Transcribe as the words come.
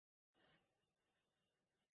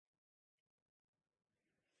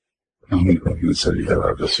اللهم صل على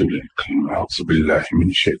رسول الكريم اعوذ باللہ من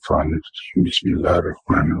الشیطان الرجیم بسم اللہ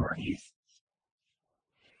الرحمن الرحیم۔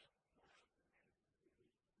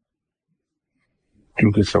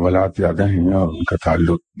 کیونکہ سوالات زیادہ ہیں اور ان کا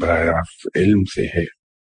تعلق براہ راست علم سے ہے،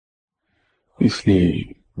 اس لیے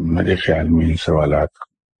میرے خیال میں ان سوالات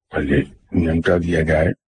کو پہلے نمٹا دیا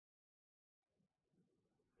جائے۔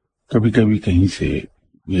 کبھی کبھی کہیں سے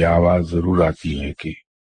یہ آواز ضرور آتی ہے کہ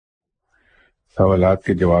سوالات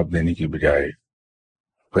کے جواب دینے کی بجائے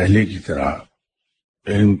پہلے کی طرح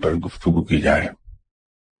علم پر گفتگو کی جائے۔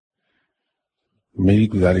 میری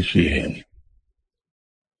گزارش یہ ہے،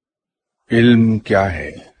 علم کیا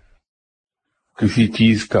ہے؟ کسی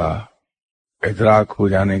چیز کا ادراک ہو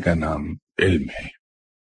جانے کا نام علم ہے۔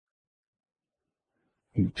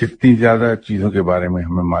 جتنی زیادہ چیزوں کے بارے میں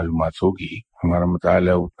ہمیں معلومات ہوگی، ہمارا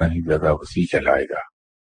مطالعہ اتنا ہی زیادہ وسیع چلائے گا۔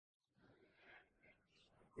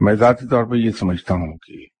 میں ذاتی طور پر یہ سمجھتا ہوں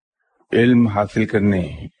کہ علم حاصل کرنے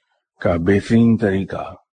کا بہترین طریقہ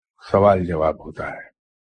سوال جواب ہوتا ہے،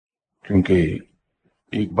 کیونکہ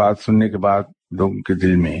ایک بات سننے کے بعد لوگوں کے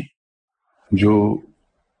دل میں جو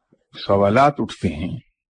سوالات اٹھتے ہیں،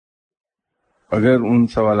 اگر ان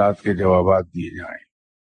سوالات کے جوابات دیے جائیں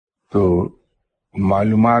تو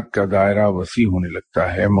معلومات کا دائرہ وسیع ہونے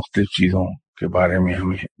لگتا ہے، مختلف چیزوں کے بارے میں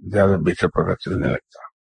ہمیں زیادہ بہتر پتہ چلنے لگتا۔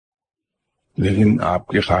 لیکن آپ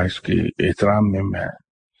کے خواہش کے احترام میں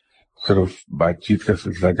صرف بات چیت کا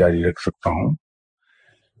سلسلہ جاری رکھ سکتا ہوں،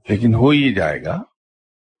 لیکن ہو یہ جائے گا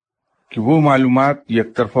کہ وہ معلومات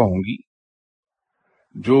یک طرفہ ہوں گی،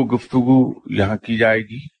 جو گفتگو یہاں کی جائے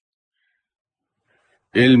گی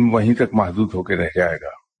علم وہیں تک محدود ہو کے رہ جائے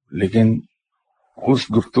گا، لیکن اس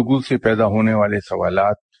گفتگو سے پیدا ہونے والے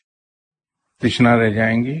سوالات تشنا رہ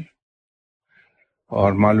جائیں گے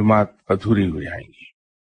اور معلومات ادھوری ہو جائیں گی۔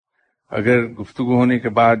 اگر گفتگو ہونے کے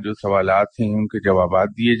بعد جو سوالات ہیں ان کے جوابات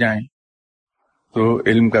دیے جائیں تو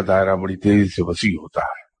علم کا دائرہ بڑی تیزی سے وسیع ہوتا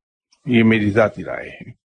ہے۔ یہ میری ذاتی رائے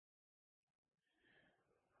ہے۔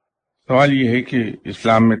 سوال یہ ہے کہ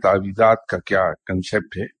اسلام میں تعویذات کا کیا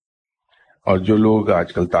کنسپٹ ہے، اور جو لوگ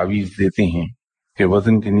آج کل تعویذ دیتے ہیں کہ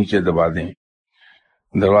وزن کے نیچے دبا دیں،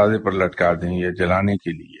 دروازے پر لٹکا دیں یا جلانے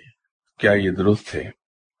کے لیے، کیا یہ درست ہے؟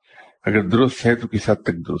 اگر درست ہے تو کس حد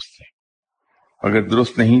تک درست ہے؟ اگر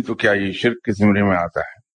درست نہیں تو کیا یہ شرک کے زمرے میں آتا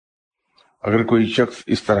ہے؟ اگر کوئی شخص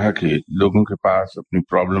اس طرح کے لوگوں کے پاس اپنی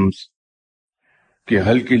پرابلمز کے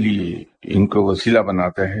حل کے لیے ان کو وسیلہ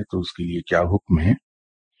بناتا ہے تو اس کے لیے کیا حکم ہے؟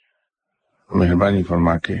 مہربانی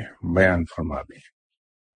فرما کے بیان فرما دیں۔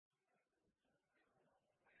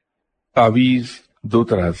 تعویذ دو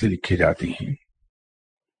طرح سے لکھے جاتے ہیں۔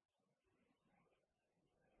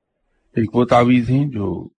 ایک وہ تعویذ ہیں جو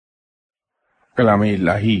کلام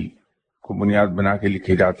الہی کو بنیاد بنا کے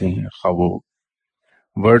لکھے جاتے ہیں، خواہ وہ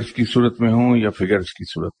ورڈز کی صورت میں ہوں یا فگرز کی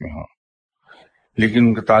صورت میں ہوں، لیکن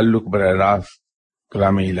ان کا تعلق براہ راست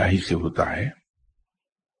کلام الہی سے ہوتا ہے۔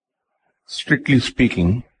 اسٹرکٹلی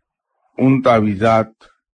اسپیکنگ ان تعویذات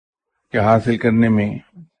کے حاصل کرنے میں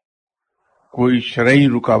کوئی شرعی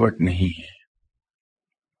رکاوٹ نہیں ہے،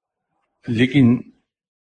 لیکن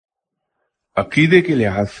عقیدے کے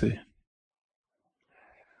لحاظ سے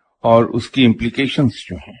اور اس کی امپلیکیشنز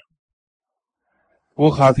جو ہیں وہ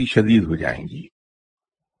خاصی شدید ہو جائیں گی۔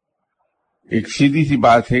 ایک سیدھی سی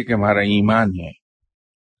بات ہے کہ ہمارا ایمان ہے،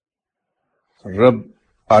 رب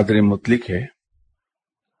قادر مطلق ہے،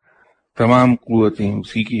 تمام قوتیں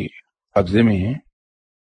اسی کے قبضے میں ہیں،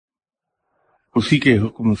 اسی کے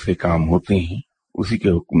حکم سے کام ہوتے ہیں، اسی کے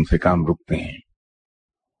حکم سے کام رکتے ہیں۔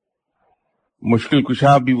 مشکل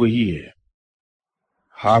کشا بھی وہی ہے،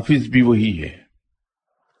 حافظ بھی وہی ہے،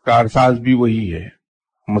 کارساز بھی وہی ہے،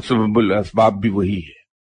 مسبب الاسباب بھی وہی ہے۔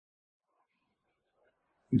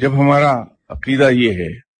 جب ہمارا عقیدہ یہ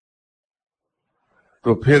ہے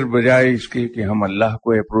تو پھر بجائے اس کے کہ ہم اللہ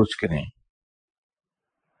کو اپروچ کریں،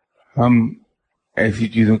 ہم ایسی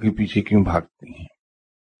چیزوں کے پیچھے کیوں بھاگتے ہیں؟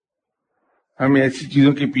 ہم ایسی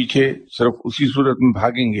چیزوں کے پیچھے صرف اسی صورت میں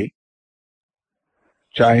بھاگیں گے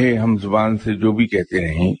چاہے ہم زبان سے جو بھی کہتے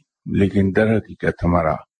رہیں، لیکن در حقیقت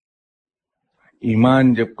ہمارا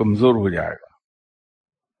ایمان جب کمزور ہو جائے گا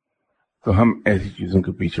تو ہم ایسی چیزوں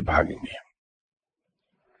کے پیچھے بھاگیں گے،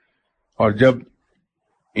 اور جب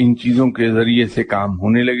ان چیزوں کے ذریعے سے کام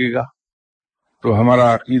ہونے لگے گا تو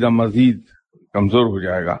ہمارا عقیدہ مزید کمزور ہو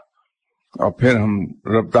جائے گا، اور پھر ہم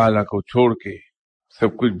رب تعالیٰ کو چھوڑ کے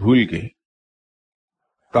سب کچھ بھول کے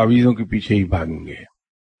تعویذوں کے پیچھے ہی بھاگیں گے۔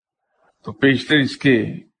 تو پیشتر اس کے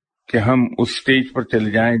کہ ہم اس سٹیج پر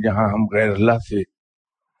چلے جائیں جہاں ہم غیر اللہ سے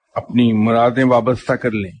اپنی مرادیں وابستہ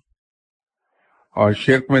کر لیں اور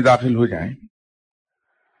شرک میں داخل ہو جائیں،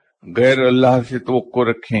 غیر اللہ سے توقع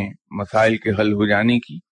رکھیں مسائل کے حل ہو جانے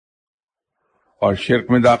کی، اور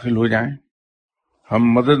شرک میں داخل ہو جائیں،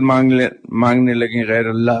 ہم مدد مانگنے لگیں غیر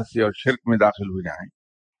اللہ سے اور شرک میں داخل ہو جائیں،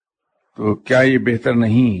 تو کیا یہ بہتر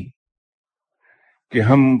نہیں کہ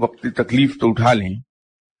ہم وقتی تکلیف تو اٹھا لیں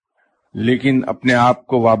لیکن اپنے آپ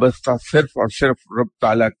کو وابستہ صرف اور صرف رب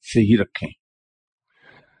تعالیٰ سے ہی رکھیں؟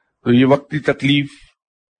 تو یہ وقتی تکلیف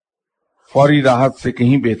فوری راحت سے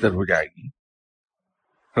کہیں بہتر ہو جائے گی،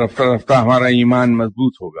 رفتہ رفتہ ہمارا ایمان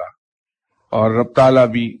مضبوط ہوگا اور رب تعالیٰ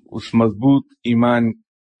بھی اس مضبوط ایمان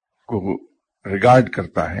کو ریگارڈ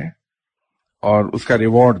کرتا ہے اور اس کا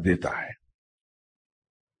ریوارڈ دیتا ہے۔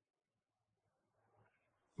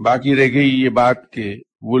 باقی رہ گئی یہ بات کہ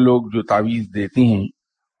وہ لوگ جو تعویذ دیتے ہیں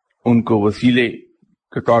ان کو وسیلے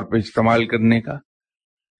کے طور پہ استعمال کرنے کا۔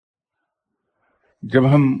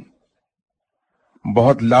 جب ہم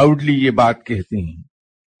بہت لاؤڈلی یہ بات کہتے ہیں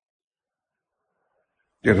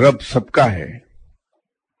کہ رب سب کا ہے،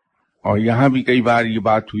 اور یہاں بھی کئی بار یہ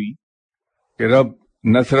بات ہوئی کہ رب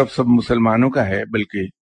نہ صرف سب مسلمانوں کا ہے بلکہ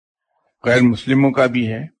غیر مسلموں کا بھی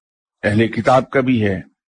ہے، اہل کتاب کا بھی ہے،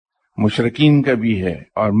 مشرکین کا بھی ہے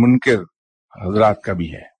اور منکر حضرات کا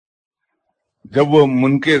بھی ہے۔ جب وہ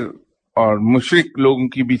منکر اور مشرک لوگوں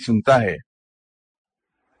کی بھی سنتا ہے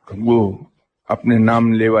تو وہ اپنے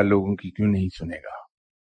نام لیوا لوگوں کی کیوں نہیں سنے گا؟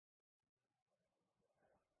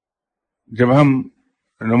 جب ہم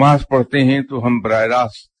نماز پڑھتے ہیں تو ہم براہ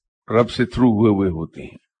راست رب سے تھرو ہوئے ہوتے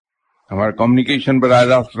ہیں، ہمارا کمیونیکیشن براہ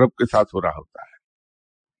راست رب کے ساتھ ہو رہا ہوتا ہے،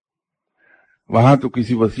 وہاں تو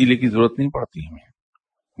کسی وسیلے کی ضرورت نہیں پڑتی ہمیں۔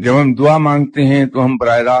 جب ہم دعا مانگتے ہیں تو ہم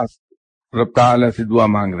براہ راست رب تعالیٰ سے دعا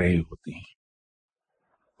مانگ رہے ہوتے ہیں،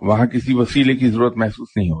 وہاں کسی وسیلے کی ضرورت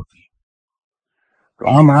محسوس نہیں ہوتی۔ تو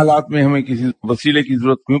عام حالات میں ہمیں کسی وسیلے کی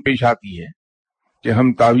ضرورت کیوں پیش آتی ہے کہ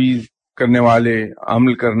ہم تعویذ کرنے والے،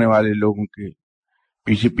 عمل کرنے والے لوگوں کے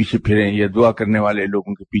پیچھے پیچھے پھریں یا دعا کرنے والے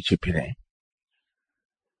لوگوں کے پیچھے پھریں؟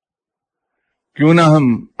 کیوں نہ ہم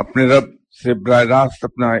اپنے رب سے براہ راست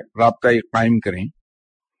اپنا رابطہ قائم کریں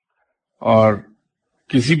اور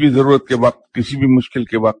کسی بھی ضرورت کے وقت، کسی بھی مشکل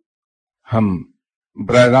کے وقت ہم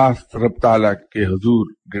براہ راست رب تعالیٰ کے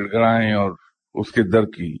حضور گڑ گڑائیں اور اس کے در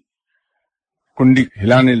کی کنڈی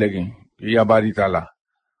ہلانے لگیں کہ یا باری تعالیٰ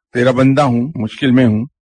تیرا بندہ ہوں، مشکل میں ہوں،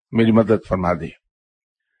 میری مدد فرما دے۔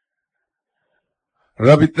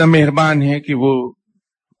 رب اتنا مہربان ہے کہ وہ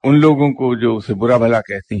ان لوگوں کو جو اسے برا بھلا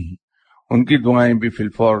کہتے ہیں ان کی دعائیں بھی فی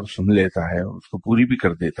الفور سن لیتا ہے، اس کو پوری بھی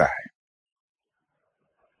کر دیتا ہے،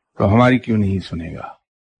 تو ہماری کیوں نہیں سنے گا؟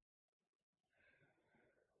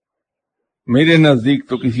 میرے نزدیک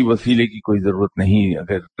تو کسی وسیلے کی کوئی ضرورت نہیں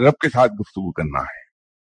اگر رب کے ساتھ گفتگو کرنا ہے۔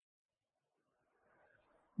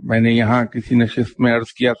 میں نے یہاں کسی نشست میں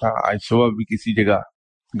عرض کیا تھا، آج صبح بھی کسی جگہ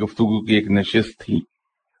گفتگو کی ایک نشست تھی،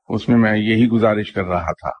 اس میں میں یہی گزارش کر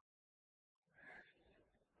رہا تھا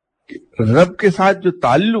کہ رب کے ساتھ جو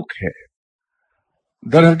تعلق ہے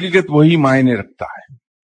در حقیقت وہی معنی رکھتا ہے،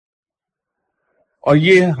 اور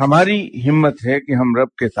یہ ہماری ہمت ہے کہ ہم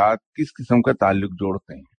رب کے ساتھ کس قسم کا تعلق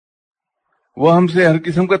جوڑتے ہیں۔ وہ ہم سے ہر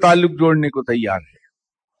قسم کا تعلق جوڑنے کو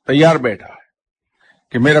تیار بیٹھا ہے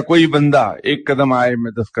کہ میرا کوئی بندہ ایک قدم آئے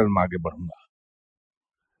میں 10 قدم آگے بڑھوں گا۔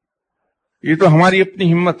 یہ تو ہماری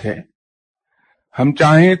اپنی ہمت ہے، ہم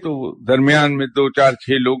چاہیں تو درمیان میں 2 4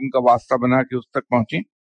 6 لوگوں کا واسطہ بنا کے اس تک پہنچیں،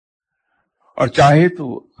 اور چاہے تو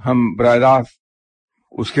ہم براہ راست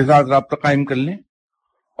اس کے ساتھ رابطہ قائم کر لیں،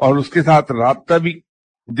 اور اس کے ساتھ رابطہ بھی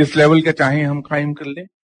جس لیول کا چاہیں ہم قائم کر لیں،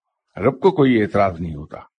 رب کو کوئی اعتراض نہیں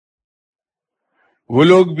ہوتا۔ وہ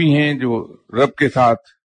لوگ بھی ہیں جو رب کے ساتھ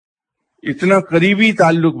اتنا قریبی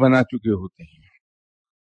تعلق بنا چکے ہوتے ہیں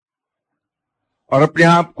اور اپنے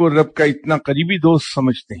آپ کو رب کا اتنا قریبی دوست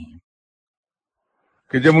سمجھتے ہیں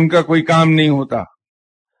کہ جب ان کا کوئی کام نہیں ہوتا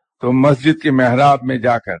تو مسجد کے محراب میں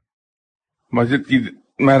جا کر مسجد کی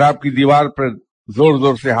محراب کی دیوار پر زور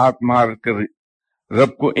زور سے ہاتھ مار کر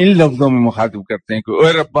رب کو ان لفظوں میں مخاطب کرتے ہیں کہ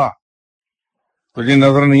اے ربا، تجھے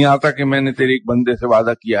نظر نہیں آتا کہ میں نے تیرے ایک بندے سے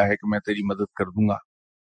وعدہ کیا ہے کہ میں تیری مدد کر دوں گا،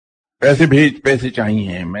 پیسے بھیج، پیسے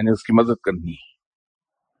چاہیے، میں نے اس کی مدد کرنی ہے۔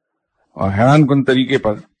 اور حیران کن طریقے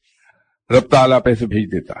پر رب تعالیٰ پیسے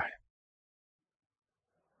بھیج دیتا ہے۔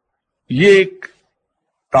 یہ ایک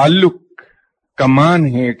تعلق کا مان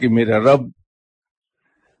ہے کہ میرا رب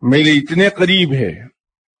میرے اتنے قریب ہے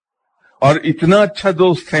اور اتنا اچھا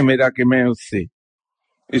دوست ہے میرا کہ میں اس سے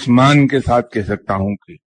اس مان کے ساتھ کہہ سکتا ہوں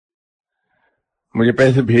کہ مجھے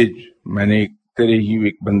پیسے بھیج، میں نے تیرے ہی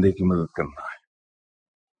ایک بندے کی مدد کرنا ہے۔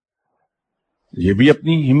 یہ بھی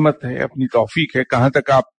اپنی ہمت ہے، اپنی توفیق ہے، کہاں تک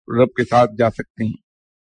آپ رب کے ساتھ جا سکتے ہیں۔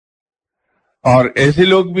 اور ایسے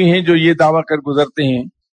لوگ بھی ہیں جو یہ دعویٰ کر گزرتے ہیں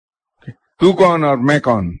کہ تو کون اور میں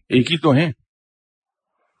کون، ایک ہی تو ہیں۔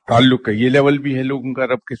 تعلق کا یہ لیول بھی ہے لوگوں کا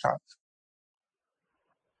رب کے ساتھ،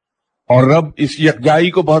 اور رب اس یکجائی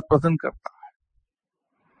کو بہت پسند کرتا ہے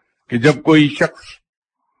کہ جب کوئی شخص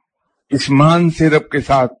اس مان سے رب کے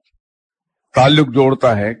ساتھ تعلق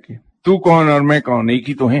جوڑتا ہے کہ تو کون اور میں کون، ایک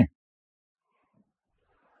ہی تو ہیں،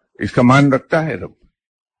 اس کا مان رکھتا ہے رب،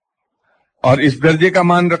 اور اس درجے کا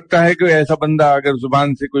مان رکھتا ہے کہ ایسا بندہ اگر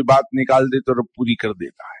زبان سے کوئی بات نکال دے تو رب پوری کر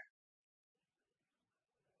دیتا ہے۔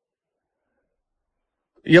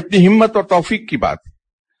 یہ اپنی ہمت اور توفیق کی بات ہے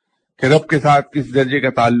کہ رب کے ساتھ کس درجے کا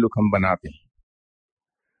تعلق ہم بناتے ہیں۔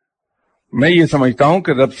 میں یہ سمجھتا ہوں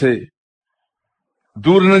کہ رب سے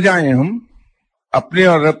دور نہ جائیں، ہم اپنے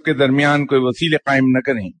اور رب کے درمیان کوئی وسیلے قائم نہ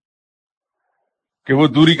کریں کہ وہ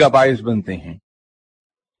دوری کا باعث بنتے ہیں۔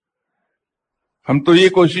 ہم تو یہ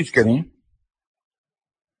کوشش کریں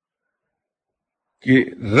کہ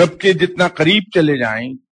رب کے جتنا قریب چلے جائیں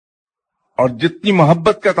اور جتنی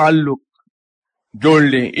محبت کا تعلق جوڑ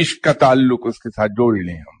لیں، عشق کا تعلق اس کے ساتھ جوڑ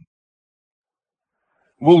لیں، ہم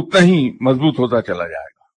وہ اتنا ہی مضبوط ہوتا چلا جائے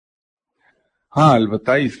گا۔ ہاں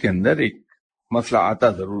البتہ اس کے اندر ایک مسئلہ آتا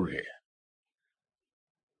ضرور ہے۔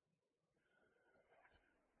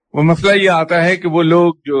 وہ مسئلہ یہ آتا ہے کہ وہ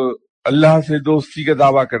لوگ جو اللہ سے دوستی کا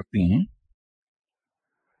دعویٰ کرتے ہیں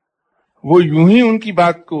وہ یوں ہی ان کی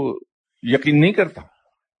بات کو یقین نہیں کرتا،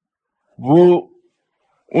 وہ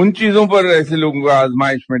ان چیزوں پر ایسے لوگوں کو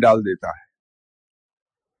آزمائش میں ڈال دیتا ہے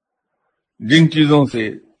جن چیزوں سے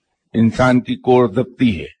انسان کی کوڑ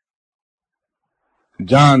دبتی ہے،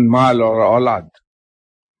 جان، مال اور اولاد،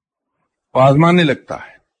 وہ آزمانے لگتا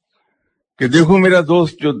ہے کہ دیکھو میرا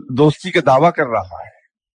دوست جو دوستی کا دعویٰ کر رہا ہے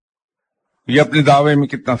یہ اپنے دعوے میں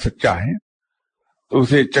کتنا سچا ہے، تو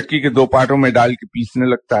اسے چکی کے دو پارٹوں میں ڈال کے پیسنے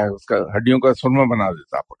لگتا ہے، اس کا ہڈیوں کا سرما بنا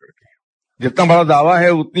دیتا ہے پکڑ کے۔ جتنا بڑا دعویٰ ہے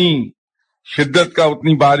اتنی شدت کا،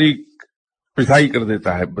 اتنی باریک پسائی کر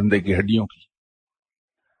دیتا ہے بندے کی ہڈیوں کی۔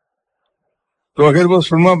 تو اگر وہ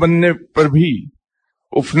سرما بننے پر بھی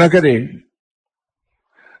اف نہ کرے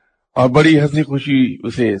اور بڑی ہنسی خوشی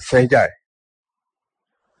اسے سہ جائے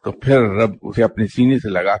تو پھر رب اسے اپنے سینے سے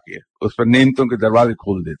لگا کے اس پر نعمتوں کے دروازے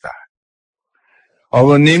کھول دیتا ہے، اور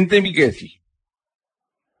وہ نعمتیں بھی کیسی،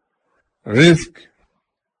 رزق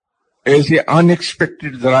ایسے ان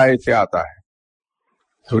ایکسپیکٹڈ ذرائع سے آتا ہے،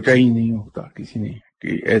 سوچا ہی نہیں ہوتا کسی نے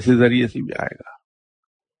کہ ایسے ذریعے سے بھی آئے گا۔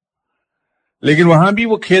 لیکن وہاں بھی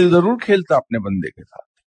وہ کھیل ضرور کھیلتا اپنے بندے کے ساتھ،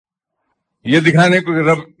 یہ دکھانے کو کہ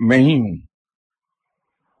رب میں ہی ہوں،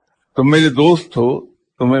 تم میرے دوست ہو،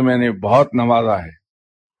 تمہیں میں نے بہت نوازا ہے،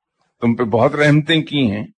 تم پہ بہت رحمتیں کی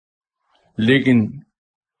ہیں، لیکن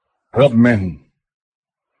رب میں ہوں،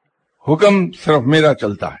 حکم صرف میرا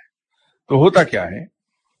چلتا ہے۔ تو ہوتا کیا ہے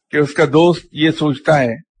کہ اس کا دوست یہ سوچتا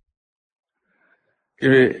ہے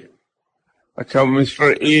کہ اچھا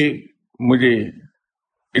مسٹر اے مجھے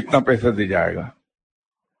اتنا پیسہ دے جائے گا،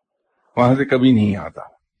 وہاں سے کبھی نہیں آتا۔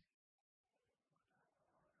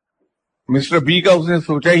 مسٹر بی کا اس نے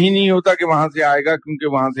سوچا ہی نہیں ہوتا کہ وہاں سے آئے گا،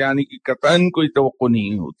 کیونکہ وہاں سے آنے کی قطعاً کوئی توقع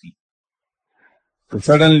نہیں ہوتی۔ تو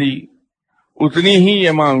سڈنلی اتنی ہی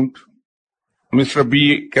اماؤنٹ مسٹر بی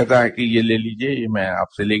کہتا ہے کہ یہ لے لیجئے، یہ میں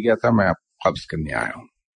آپ سے لے گیا تھا، میں آپ قبض کرنے آیا ہوں۔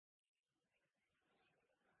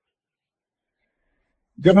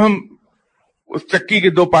 جب ہم اس چکی کے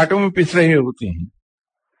دو پارٹوں میں پس رہے ہوتے ہیں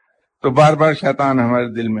تو بار بار شیطان ہمارے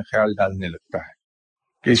دل میں خیال ڈالنے لگتا ہے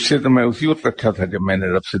کہ اس سے تو میں اسی وقت اچھا تھا جب میں نے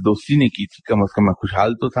رب سے دوستی نہیں کی تھی، کم از کم میں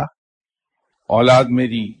خوشحال تو تھا، اولاد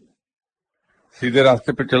میری سیدھے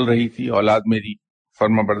راستے پہ چل رہی تھی، اولاد میری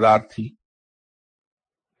فرما بردار تھی،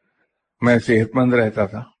 میں صحت مند رہتا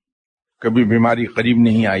تھا، کبھی بیماری قریب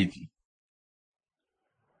نہیں آئی تھی۔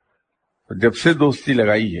 جب سے دوستی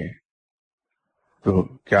لگائی ہے تو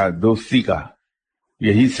کیا دوستی کا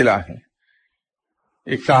یہی صلہ ہے؟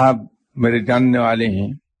 ایک صاحب میرے جاننے والے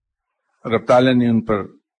ہیں، رب تعالیٰ نے ان پر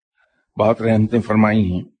بہت رحمتیں فرمائی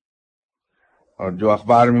ہیں، اور جو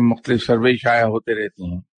اخبار میں مختلف سروے شائع ہوتے رہتے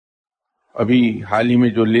ہیں، ابھی حال ہی میں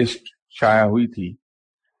جو لسٹ شائع ہوئی تھی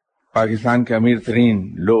پاکستان کے امیر ترین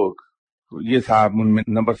لوگ، تو یہ صاحب ان میں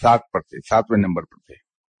نمبر 7 پر تھے، 7ویں نمبر پر تھے۔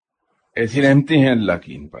 ایسی رحمتیں ہیں اللہ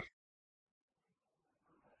کی ان پر۔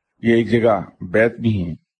 یہ ایک جگہ بیت بھی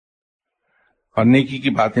ہیں اور نیکی کی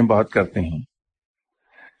باتیں بہت کرتے ہیں،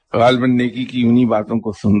 غالباً نیکی کی انہی باتوں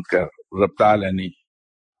کو سن کر رب تعالیٰ نے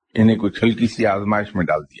انہیں کچھ ہلکی سی آزمائش میں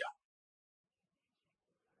ڈال دیا۔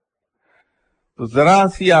 تو ذرا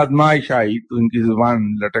سی آزمائش آئی تو ان کی زبان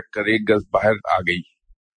لٹک کر ایک گز باہر آ گئی،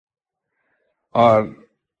 اور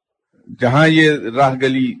جہاں یہ راہ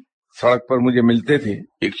گلی سڑک پر مجھے ملتے تھے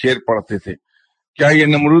ایک شعر پڑھتے تھے، کیا یہ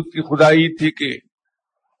نمرود کی خدائی تھی کہ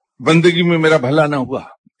بندگی میں میرا بھلا نہ ہوا،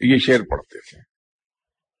 یہ شعر پڑھتے تھے۔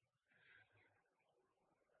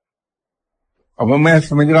 اب میں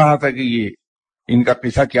سمجھ رہا تھا کہ یہ ان کا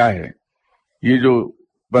قصہ کیا ہے، یہ جو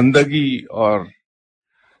بندگی اور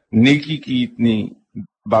نیکی کی اتنی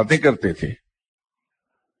باتیں کرتے تھے،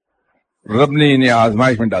 رب نے انہیں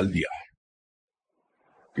آزمائش میں ڈال دیا ہے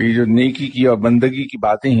کہ یہ جو نیکی کی اور بندگی کی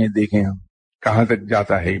باتیں ہیں، دیکھیں ہم کہاں تک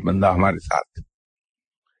جاتا ہے یہ بندہ ہمارے ساتھ۔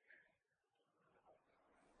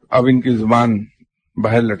 اب ان کی زبان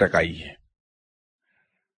باہر لٹک آئی ہے۔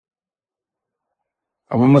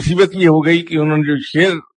 اب مصیبت یہ ہو گئی کہ انہوں نے جو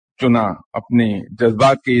شعر چنا اپنے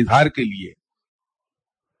جذبات کے اظہار کے لیے،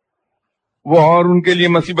 وہ اور ان کے لیے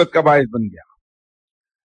مصیبت کا باعث بن گیا۔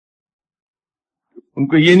 ان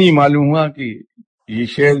کو یہ نہیں معلوم ہوا کہ یہ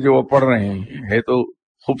شعر جو وہ پڑھ رہے ہیں ہے تو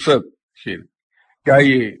خوبصورت شعر، کیا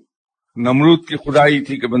یہ نمرود کی خدائی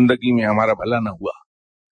تھی کہ بندگی میں ہمارا بھلا نہ ہوا؟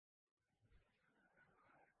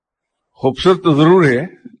 خوبصورت تو ضرور ہے،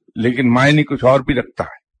 لیکن معنی کچھ اور بھی رکھتا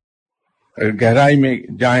ہے۔ اگر گہرائی میں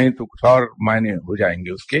جائیں تو کچھ اور معنی ہو جائیں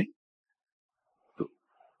گے اس کے۔ تو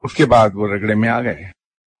اس کے بعد وہ رگڑے میں آ گئے،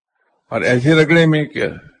 اور ایسے رگڑے میں کہ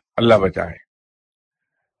اللہ بچائے۔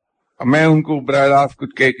 اب میں ان کو براہ راست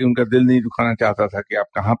کچھ کہہ کے ان کا دل نہیں دکھانا چاہتا تھا کہ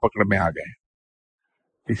آپ کہاں پکڑ میں آ گئے۔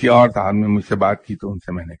 کسی اور صاحب نے مجھ سے بات کی تو ان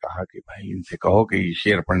سے میں نے کہا کہ بھائی ان سے کہو کہ یہ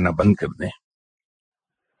شعر پڑھنا بند کر دیں،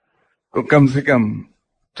 تو کم سے کم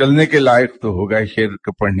چلنے کے لائق تو ہوگا شعر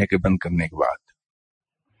کو پڑھنے کے بند کرنے کے بعد،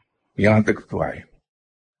 یہاں تک تو آئے۔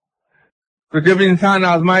 تو جب انسان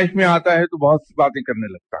آزمائش میں آتا ہے تو بہت سی باتیں کرنے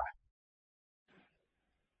لگتا ہے۔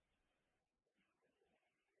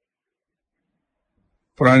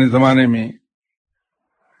 پرانے زمانے میں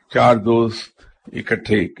 4 دوست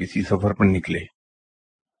اکٹھے کسی سفر پر نکلے،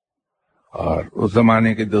 اور اس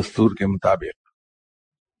زمانے کے دستور کے مطابق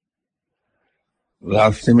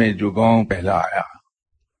راستے میں جو گاؤں پہلا آیا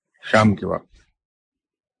شام کے وقت،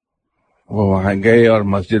 وہ وہاں گئے اور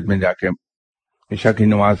مسجد میں جا کے عشاء کی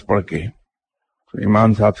نماز پڑھ کے تو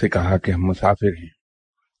امام صاحب سے کہا کہ ہم مسافر ہیں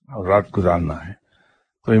اور رات گزارنا ہے۔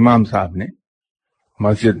 تو امام صاحب نے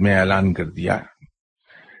مسجد میں اعلان کر دیا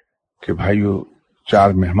کہ بھائیو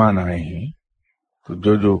 4 مہمان آئے ہیں، تو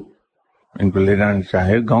جو ان کو لینا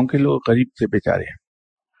چاہے، گاؤں کے لوگ قریب سے بیچارے ہیں۔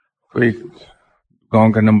 تو ایک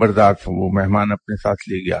گاؤں کا نمبردار تھا، وہ مہمان اپنے ساتھ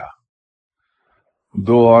لے گیا،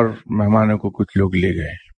 2 اور مہمانوں کو کچھ لوگ لے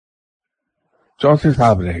گئے، چوتھے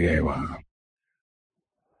صاحب رہ گئے وہاں۔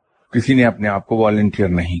 کسی نے اپنے آپ کو والنٹیئر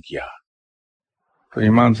نہیں کیا۔ تو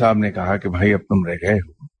امام صاحب نے کہا کہ بھائی اب تم رہ گئے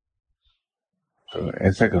ہو تو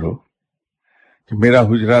ایسا کرو کہ میرا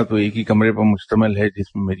حجرہ تو ایک ہی کمرے پر مشتمل ہے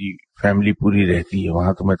جس میں میری فیملی پوری رہتی ہے،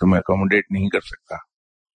 وہاں تو میں تمہیں اکوموڈیٹ نہیں کر سکتا۔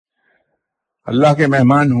 اللہ کے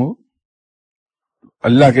مہمان ہو،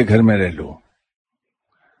 اللہ کے گھر میں رہ لو۔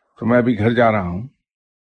 تو میں ابھی گھر جا رہا ہوں،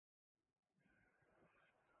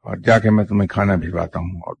 اور جا کے میں تمہیں کھانا بھجواتا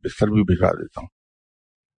ہوں اور بستر بھی بھجوا دیتا ہوں۔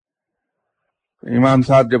 امام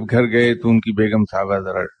صاحب جب گھر گئے تو ان کی بیگم صاحبہ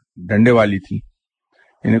ذرا ڈنڈے والی تھی،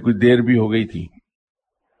 انہیں کچھ دیر بھی ہو گئی تھی،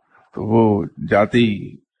 تو وہ جاتے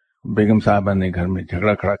ہی بیگم صاحبہ نے گھر میں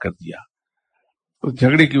جھگڑا کھڑا کر دیا۔ اس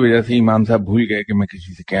جھگڑے کی وجہ سے امام صاحب بھول گئے کہ میں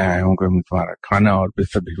کسی سے کہہ آیا ہوں کہ میں تمہارا کھانا اور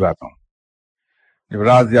بستر بھجواتا ہوں۔ جب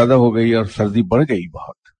رات زیادہ ہو گئی اور سردی بڑھ گئی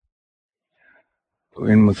بہت، تو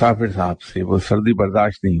ان مسافر صاحب سے وہ سردی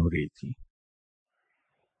برداشت نہیں ہو رہی تھی،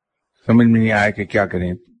 سمجھ میں نہیں آیا کہ کیا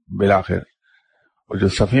کریں۔ بالآخر وہ جو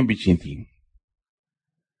صفیں بچھی تھیں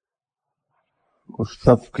اس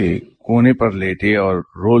صف کے کونے پر لیٹے اور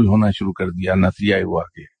رول ہونا شروع کر دیا۔ نتیجہ ہوا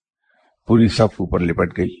کہ پوری صف اوپر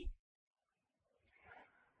لپٹ گئی۔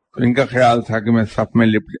 تو ان کا خیال تھا کہ میں صف میں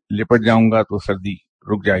لپٹ جاؤں گا تو سردی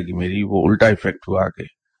رک جائے گی میری، وہ الٹا ایفیکٹ ہوا کہ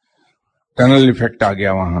ٹنل ایفیکٹ آ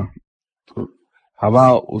گیا وہاں۔ تو ہوا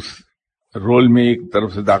اس رول میں ایک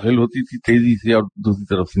طرف سے داخل ہوتی تھی تیزی سے اور دوسری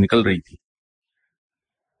طرف سے نکل رہی تھی۔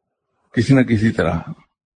 کسی نہ کسی طرح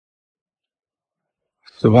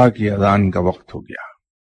صبح کی اذان کا وقت ہو گیا،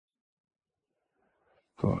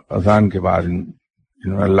 تو اذان کے بعد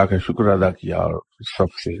انہوں نے اللہ کا شکر ادا کیا اور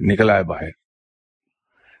سب سے نکل آئے باہر۔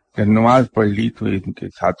 جب نماز پڑھ لی تو ان کے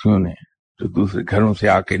ساتھیوں نے جو دوسرے گھروں سے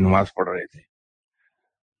آ کے نماز پڑھ رہے تھے،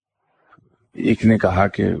 ایک نے کہا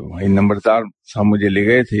کہ بھائی نمبردار صاحب مجھے لے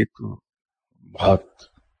گئے تھے تو بہت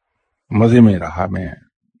مزے میں رہا، میں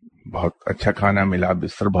بہت اچھا کھانا ملا،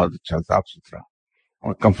 بستر بہت اچھا صاف ستھرا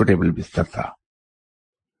اور کمفرٹیبل بستر تھا۔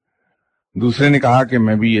 دوسرے نے کہا کہ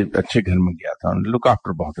میں بھی ایک اچھے گھر میں گیا تھا، لک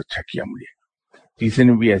آفٹر بہت اچھا کیا مجھے۔ تیسرے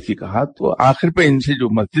نے بھی ایسی کہا۔ تو آخر پہ ان سے جو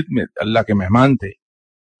مسجد میں اللہ کے مہمان تھے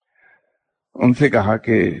ان سے کہا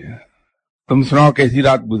کہ تم سناؤ کیسی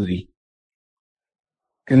رات گزری؟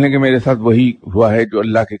 کہنے کہ میرے ساتھ وہی ہوا ہے جو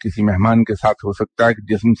اللہ کے کسی مہمان کے ساتھ ہو سکتا ہے کہ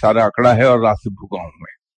جسم سارا اکڑا ہے اور رات سے بھوکا ہوں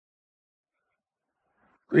میں۔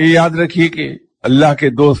 تو یہ یاد رکھیے کہ اللہ کے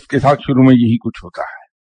دوست کے ساتھ شروع میں یہی کچھ ہوتا ہے،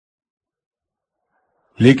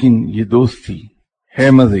 لیکن یہ دوستی ہے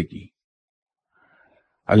مزے کی.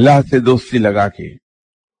 اللہ سے دوستی لگا کے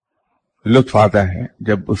لطف آتا ہے.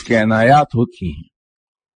 جب اس کے عنایات ہوتی ہیں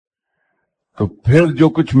تو پھر جو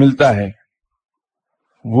کچھ ملتا ہے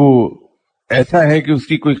وہ ایسا ہے کہ اس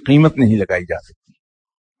کی کوئی قیمت نہیں لگائی جا سکتی.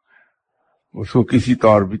 اس کو کسی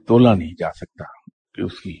طور بھی تولا نہیں جا سکتا کہ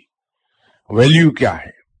اس کی ویلیو کیا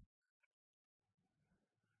ہے.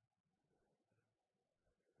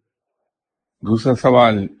 دوسرا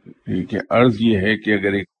سوال یہ کہ عرض یہ ہے کہ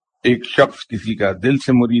اگر ایک شخص کسی کا دل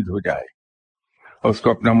سے مرید ہو جائے اور اس کو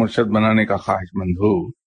اپنا مرشد بنانے کا خواہش مند ہو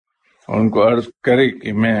اور ان کو عرض کرے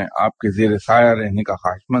کہ میں آپ کے زیر سایہ رہنے کا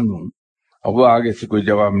خواہش مند ہوں اور وہ آگے سے کوئی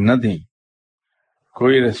جواب نہ دیں،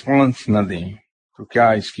 کوئی ریسپانس نہ دیں، تو کیا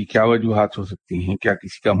اس کی کیا وجوہات ہو سکتی ہیں؟ کیا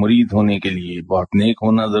کسی کا مرید ہونے کے لیے بہت نیک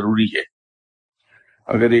ہونا ضروری ہے؟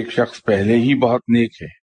 اگر ایک شخص پہلے ہی بہت نیک ہے،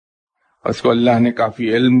 اس کو اللہ نے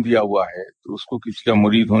کافی علم دیا ہوا ہے، تو اس کو کسی کا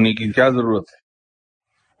مرید ہونے کی کیا ضرورت ہے؟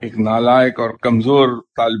 ایک نالائق اور کمزور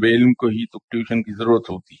طالب علم کو ہی تو ٹیوشن کی ضرورت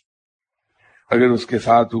ہوتی. اگر اس کے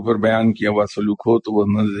ساتھ اوپر بیان کیا ہوا سلوک ہو تو وہ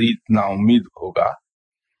مزید نا امید ہوگا.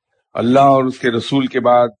 اللہ اور اس کے رسول کے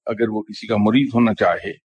بعد اگر وہ کسی کا مرید ہونا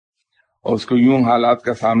چاہے اور اس کو یوں حالات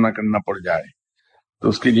کا سامنا کرنا پڑ جائے تو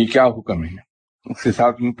اس کے لیے کیا حکم ہے؟ اس کے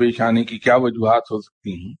ساتھ یوں پیش آنے کی کیا وجوہات ہو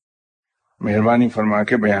سکتی ہیں؟ مہربانی فرما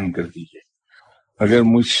کے بیان کر دیجیے. اگر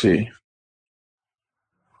مجھ سے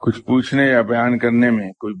کچھ پوچھنے یا بیان کرنے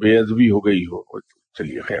میں کوئی بے ادبی ہو گئی ہو تو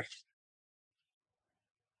چلیے خیر.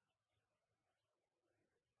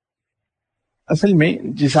 اصل میں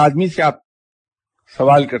جس آدمی سے آپ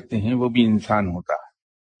سوال کرتے ہیں وہ بھی انسان ہوتا ہے.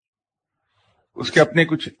 اس کے اپنے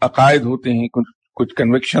کچھ عقائد ہوتے ہیں، کچھ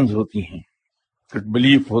کنوکشنز ہوتی ہیں، کچھ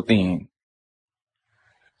بلیف ہوتے ہیں،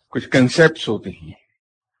 کچھ کنسیپٹس ہوتے ہیں.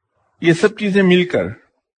 یہ سب چیزیں مل کر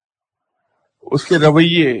اس کے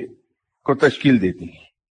رویے کو تشکیل دیتی ہیں.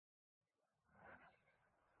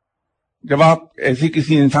 جب آپ ایسے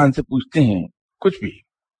کسی انسان سے پوچھتے ہیں کچھ بھی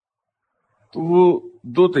تو وہ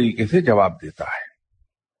دو طریقے سے جواب دیتا ہے.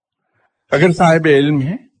 اگر صاحب علم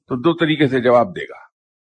ہے تو دو طریقے سے جواب دے گا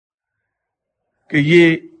کہ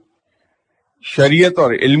یہ شریعت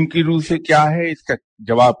اور علم کی روح سے کیا ہے، اس کا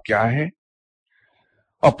جواب کیا ہے،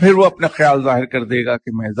 اور پھر وہ اپنا خیال ظاہر کر دے گا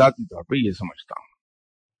کہ میں ذاتی طور پہ یہ سمجھتا ہوں.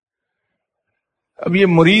 اب یہ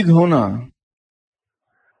مرید ہونا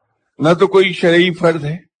نہ تو کوئی شرعی فرض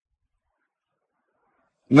ہے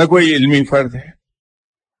نہ کوئی علمی فرض ہے.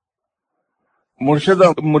 مرشد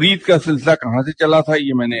اور مرید کا سلسلہ کہاں سے چلا تھا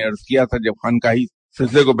یہ میں نے عرض کیا تھا جب خانقاہی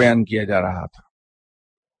سلسلے کو بیان کیا جا رہا تھا.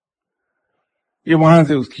 یہ وہاں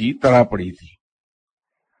سے اس کی طرح پڑی تھی.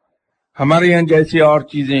 ہمارے یہاں جیسی اور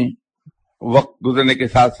چیزیں وقت گزرنے کے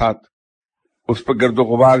ساتھ ساتھ اس پر گرد و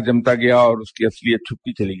غبار جمتا گیا اور اس کی اصلیت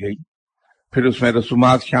چھپتی چلی گئی. پھر اس میں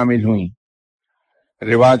رسومات شامل ہوئیں،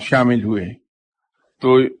 رواج شامل ہوئے،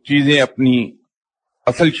 تو چیزیں اپنی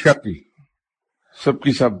اصل شکل سب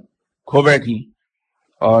کی سب کھو بیٹھی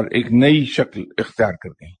اور ایک نئی شکل اختیار کر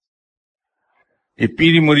گئی. یہ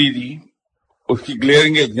پیری مریدی اس کی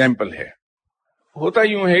گلیئرنگ ایگزامپل ہے. ہوتا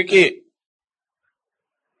یوں ہے کہ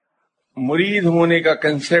مرید ہونے کا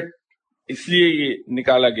کنسیپٹ اس لیے یہ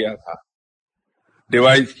نکالا گیا تھا،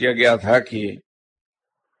 ڈیوائز کیا گیا تھا کہ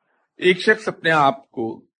ایک شخص اپنے آپ کو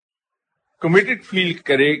کمیٹڈ فیل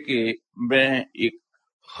کرے کہ میں ایک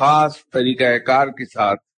خاص طریقہ کار کے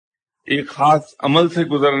ساتھ ایک خاص عمل سے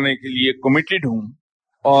گزرنے کے لیے کمیٹڈ ہوں،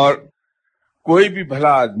 اور کوئی بھی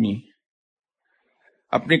بھلا آدمی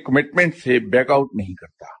اپنے کمٹمنٹ سے بیک آؤٹ نہیں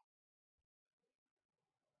کرتا.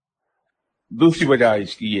 دوسری وجہ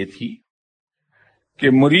اس کی یہ تھی کہ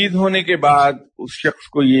مرید ہونے کے بعد اس شخص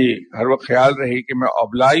کو یہ ہر وقت خیال رہے کہ میں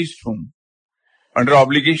obliged ہوں، انڈر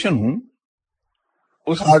obligation ہوں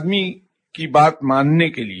اس آدمی کی بات ماننے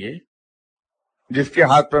کے لیے جس کے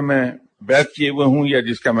ہاتھ پہ میں بیعت کیے ہوئے ہوں یا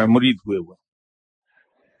جس کا میں مرید ہوئے ہوئے.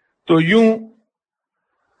 تو یوں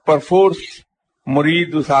پرفورس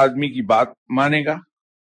مرید اس آدمی کی بات مانے گا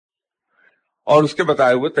اور اس کے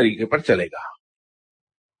بتائے ہوئے طریقے پر چلے گا.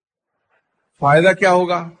 فائدہ کیا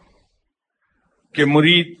ہوگا کہ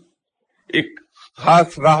مرید ایک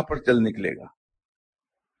خاص راہ پر چل نکلے گا.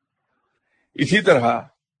 اسی طرح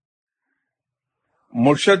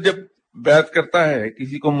مرشد جب بیعت کرتا ہے،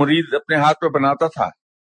 کسی کو مرید اپنے ہاتھ پہ بناتا تھا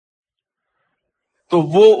تو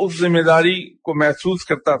وہ اس ذمہ داری کو محسوس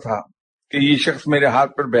کرتا تھا کہ یہ شخص میرے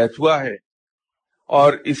ہاتھ پر بیعت ہوا ہے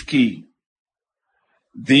اور اس کی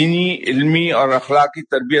دینی، علمی اور اخلاقی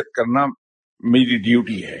تربیت کرنا میری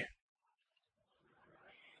ڈیوٹی ہے.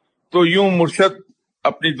 تو یوں مرشد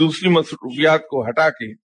اپنی دوسری مصروفیات کو ہٹا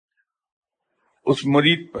کے اس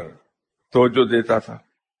مرید پر توجہ دیتا تھا.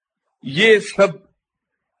 یہ سب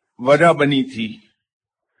وجہ بنی تھی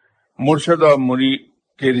مرشد اور مرید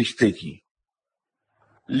کے رشتے کی،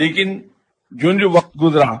 لیکن جو وقت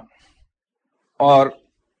گزرا اور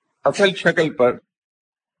اصل شکل پر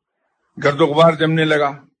گرد و غبار جمنے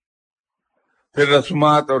لگا، پھر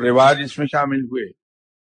رسومات اور رواج اس میں شامل ہوئے،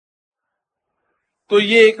 تو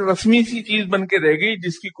یہ ایک رسمی سی چیز بن کے رہ گئی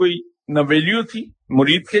جس کی کوئی نہ ویلیو تھی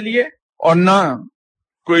مرید کے لیے اور نہ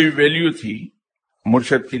کوئی ویلیو تھی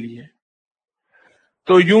مرشد کے لیے۔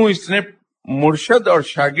 تو یوں اس نے مرشد اور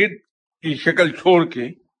شاگرد کی شکل چھوڑ کے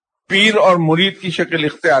پیر اور مرید کی شکل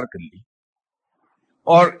اختیار کر لی،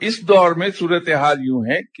 اور اس دور میں صورتحال یوں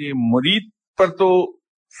ہے کہ مرید پر تو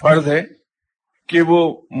فرض ہے کہ وہ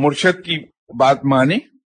مرشد کی بات مانے،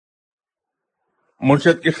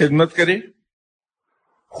 مرشد کی خدمت کرے،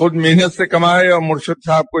 خود محنت سے کمائے اور مرشد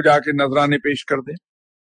صاحب کو جا کے نذرانے پیش کر دے،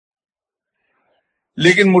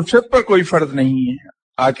 لیکن مرشد پر کوئی فرض نہیں ہے۔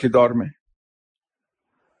 آج کے دور میں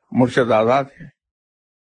مرشد آزاد ہے،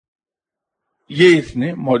 یہ اس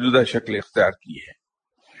نے موجودہ شکل اختیار کی ہے۔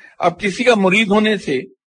 اب کسی کا مرید ہونے سے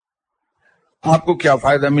آپ کو کیا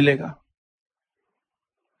فائدہ ملے گا؟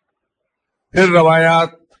 پھر روایات،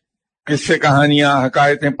 قصے، کہانیاں،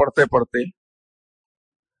 حکایتیں پڑھتے پڑھتے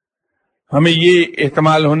ہمیں یہ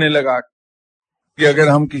احتمال ہونے لگا کہ اگر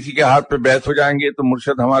ہم کسی کے ہاتھ پہ بیعت ہو جائیں گے تو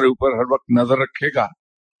مرشد ہمارے اوپر ہر وقت نظر رکھے گا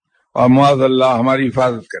اور معاذ اللہ ہماری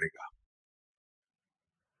حفاظت کرے گا۔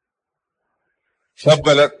 سب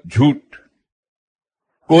غلط، جھوٹ۔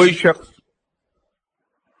 کوئی شخص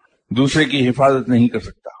دوسرے کی حفاظت نہیں کر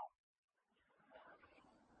سکتا،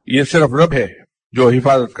 یہ صرف رب ہے جو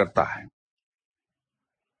حفاظت کرتا ہے۔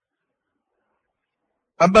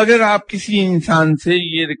 اب اگر آپ کسی انسان سے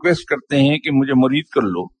یہ ریکویسٹ کرتے ہیں کہ مجھے مرید کر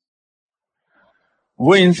لو،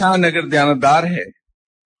 وہ انسان اگر دیانتدار ہے،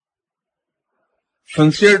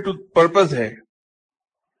 سنسیئر ٹو پرپز ہے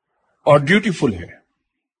اور ڈیوٹیفل ہے،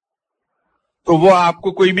 تو وہ آپ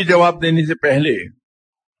کو کوئی بھی جواب دینے سے پہلے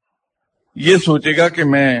یہ سوچے گا کہ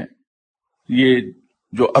میں یہ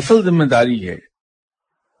جو اصل ذمہ داری ہے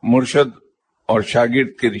مرشد اور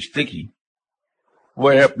شاگرد کے رشتے کی،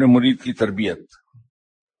 وہ ہے اپنے مرید کی تربیت،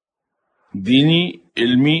 دینی،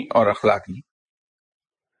 علمی اور اخلاقی۔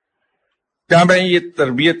 کیا میں یہ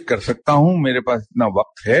تربیت کر سکتا ہوں؟ میرے پاس اتنا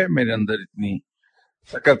وقت ہے، میرے اندر اتنی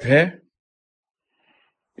سکت ہے،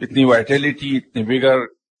 اتنی وائٹیلٹی، اتنی ویگر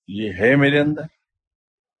یہ ہے میرے اندر؟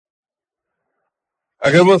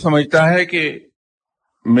 اگر وہ سمجھتا ہے کہ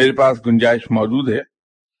میرے پاس گنجائش موجود ہے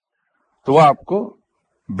تو وہ آپ کو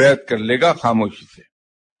بیعت کر لے گا خاموشی سے۔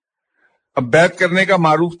 اب بیعت کرنے کا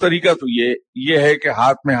معروف طریقہ تو یہ ہے کہ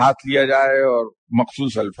ہاتھ میں ہاتھ لیا جائے اور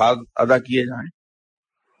مخصوص الفاظ ادا کیے جائیں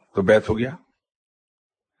تو بیعت ہو گیا۔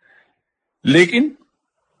 لیکن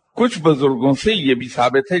کچھ بزرگوں سے یہ بھی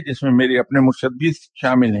ثابت ہے، جس میں میرے اپنے مرشد بھی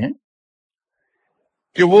شامل ہیں،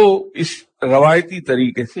 کہ وہ اس روایتی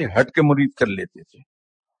طریقے سے ہٹ کے مرید کر لیتے تھے۔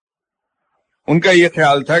 ان کا یہ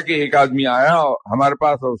خیال تھا کہ ایک آدمی آیا ہمارے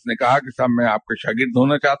پاس اور اس نے کہا کہ صاحب میں آپ کا شاگرد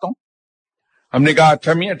ہونا چاہتا ہوں۔ ہم نے کہا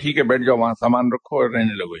اچھا میاں ٹھیک ہے، بیٹھ جاؤ، وہاں سامان رکھو اور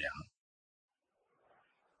رہنے لگو یہاں،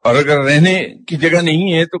 اور اگر رہنے کی جگہ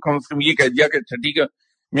نہیں ہے تو کم از کم یہ کہہ دیا کہ اچھا ٹھیک ہے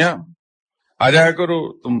میاں آ جایا کرو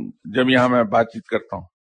تم جب یہاں میں بات چیت کرتا ہوں،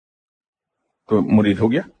 تو مرید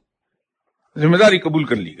ہو گیا، ذمہ داری قبول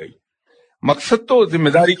کر لی گئی۔ مقصد تو ذمہ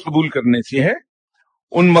داری قبول کرنے سے ہے،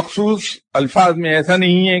 ان مخصوص الفاظ میں ایسا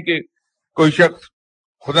نہیں ہے کہ کوئی شخص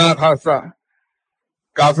خدا نخواستہ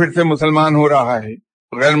کافر سے مسلمان ہو رہا ہے،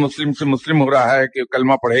 غیر مسلم سے مسلم ہو رہا ہے کہ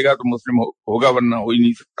کلمہ پڑھے گا تو مسلم ہوگا ورنہ ہو ہی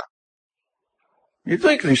نہیں سکتا۔ یہ تو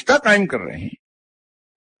ایک رشتہ قائم کر رہے ہیں،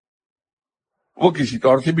 وہ کسی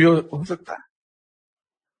طور سے بھی ہو سکتا ہے۔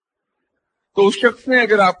 تو اس شخص نے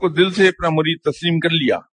اگر آپ کو دل سے اپنا مرید تسلیم کر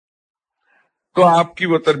لیا تو آپ کی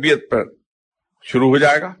وہ تربیت پر شروع ہو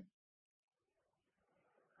جائے گا۔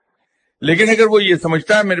 لیکن اگر وہ یہ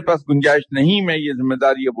سمجھتا ہے میرے پاس گنجائش نہیں، میں یہ ذمہ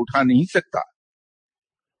داری اب اٹھا نہیں سکتا،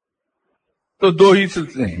 تو دو ہی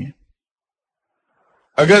سلسلے ہیں۔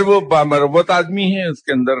 اگر وہ بامروت آدمی ہے، اس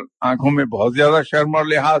کے اندر آنکھوں میں بہت زیادہ شرم اور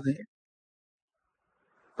لحاظ ہے،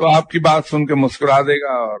 تو آپ کی بات سن کے مسکرا دے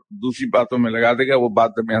گا اور دوسری باتوں میں لگا دے گا، وہ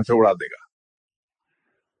بات درمیان سے اڑا دے گا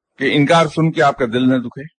کہ انکار سن کے آپ کا دل نہ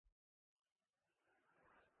دکھے۔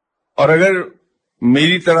 اور اگر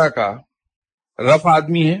میری طرح کا رف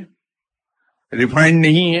آدمی ہے، ریفائنڈ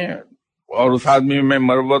نہیں ہے، اور اس آدمی میں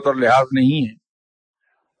مروت اور لحاظ نہیں ہے،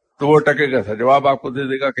 تو وہ ٹکے گا سا جواب آپ کو دے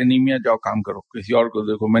دے گا کہ نہیں میاں جاؤ کام کرو، کسی اور کو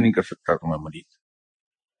دیکھو، میں نہیں کر سکتا تمہیں مرید۔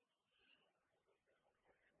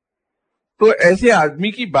 تو ایسے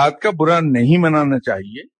آدمی کی بات کا برا نہیں منانا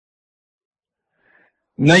چاہیے،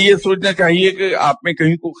 نہ یہ سوچنا چاہیے کہ آپ میں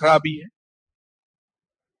کہیں کو خرابی ہے۔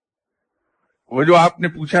 وہ جو آپ نے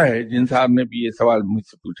پوچھا ہے، جن صاحب نے بھی یہ سوال مجھ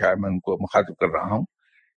سے پوچھا ہے، میں ان کو مخاطب کر رہا ہوں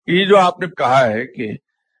یہ جو آپ نے کہا ہے کہ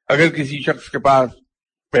اگر کسی شخص کے پاس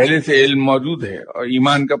پہلے سے علم موجود ہے اور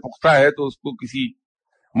ایمان کا پختہ ہے تو اس کو کسی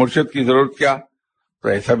مرشد کی ضرورت کیا، تو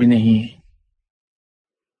ایسا بھی نہیں ہے۔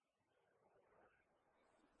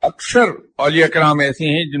 اکثر اولیاء کرام ایسے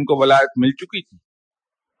ہیں جن کو ولایت مل چکی تھی،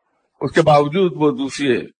 اس کے باوجود وہ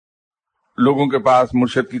دوسرے لوگوں کے پاس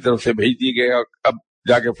مرشد کی طرف سے بھیج دیے گئے اور اب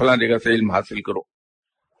جا کے فلاں جگہ سے علم حاصل کرو،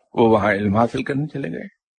 وہ وہاں علم حاصل کرنے چلے گئے۔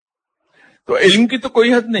 تو علم کی تو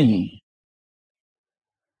کوئی حد نہیں،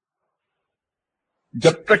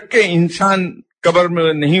 جب تک کہ انسان قبر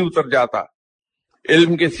میں نہیں اتر جاتا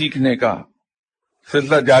علم کے سیکھنے کا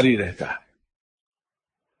سلسلہ جاری رہتا ہے۔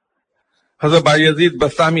 حضرت بایزید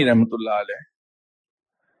بستامی رحمۃ اللہ علیہ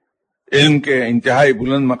علم کے انتہائی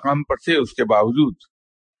بلند مقام پر سے، اس کے باوجود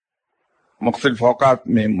مختلف اوقات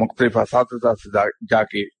میں مختلف اساتذہ سے جا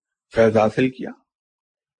کے فیض حاصل کیا۔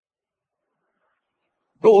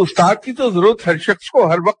 تو استاد کی تو ضرورت ہر شخص کو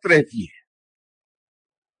ہر وقت رہتی ہے،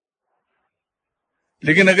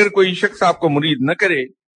 لیکن اگر کوئی شخص آپ کو مرید نہ کرے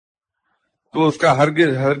تو اس کا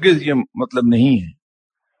ہرگز یہ مطلب نہیں ہے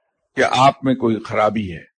کہ آپ میں کوئی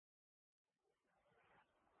خرابی ہے۔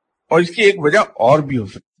 اور اس کی ایک وجہ اور بھی ہو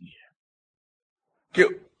سکتی ہے کہ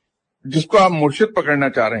جس کو آپ مرشد پکڑنا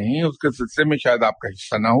چاہ رہے ہیں اس کے سلسلے میں شاید آپ کا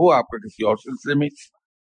حصہ نہ ہو، آپ کا کسی اور سلسلے میں حصہ۔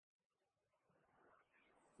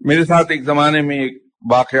 میرے ساتھ ایک زمانے میں ایک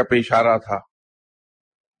واقعہ پیش آ رہا تھا۔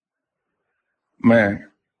 میں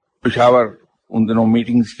پشاور ان دنوں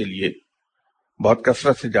میٹنگز کے لیے بہت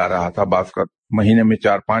کثرت سے جا رہا تھا، بعض کا مہینے میں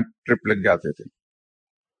 4-5 ٹرپ لگ جاتے تھے۔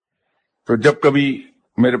 تو جب کبھی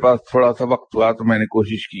میرے پاس تھوڑا سا وقت ہوا تو میں نے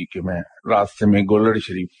کوشش کی کہ میں راستے میں گولڑ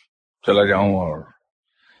شریف چلا جاؤں اور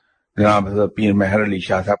جناب حضرت پیر مہر علی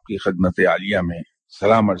شاہ صاحب کی خدمت عالیہ میں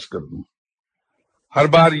سلام عرض کر دوں۔ ہر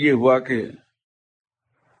بار یہ ہوا کہ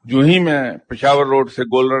جو ہی میں پشاور روڈ سے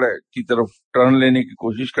گولڑ کی طرف ٹرن لینے کی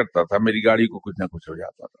کوشش کرتا تھا میری گاڑی کو کچھ نہ کچھ ہو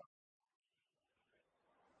جاتا تھا،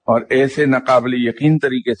 اور ایسے ناقابل یقین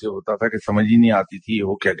طریقے سے ہوتا تھا کہ سمجھ ہی نہیں آتی تھی یہ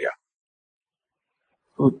ہو کیا گیا۔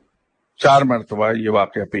 تو 4 مرتبہ یہ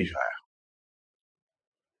واقعہ پیش آیا۔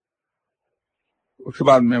 اس کے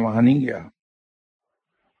بعد میں وہاں نہیں گیا۔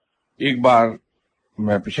 ایک بار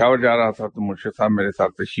میں پشاور جا رہا تھا تو مرشد صاحب میرے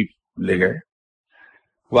ساتھ تشریف لے گئے۔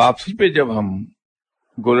 واپسی پہ جب ہم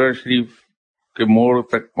گولڑ شریف کے موڑ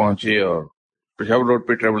تک پہنچے اور پشاور روڈ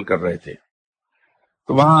پہ ٹریول کر رہے تھے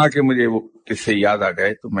تو وہاں آ کے مجھے وہ قصے یاد آ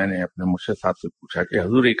گئے۔ تو میں نے اپنے مرشد صاحب سے پوچھا کہ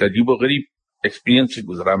حضور ایک عجیب و غریب ایکسپیرینس سے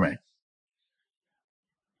گزرا میں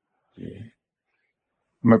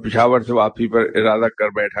پشاور سے واپسی پر ارادہ کر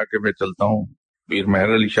بیٹھا کہ میں چلتا ہوں پیر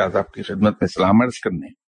مہر علی شاہ صاحب کی خدمت میں سلام عرض کرنے۔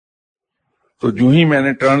 تو جو ہی میں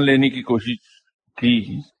نے ٹرن لینے کی کوشش کی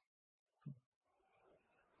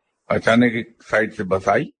اچانک ایک سائڈ سے بس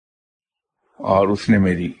آئی اور اس نے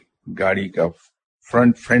میری گاڑی کا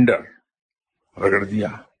فرنٹ فینڈر رگڑ دیا۔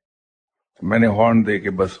 میں نے ہارن دے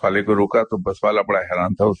کے بس والے کو روکا تو بس والا بڑا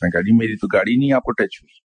حیران تھا، اس نے کہا جی میری تو گاڑی نہیں آپ کو ٹچ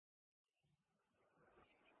ہوئی،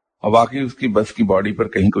 اور واقعی اس کی بس کی باڈی پر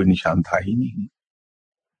کہیں کوئی نشان تھا ہی نہیں،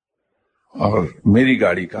 اور میری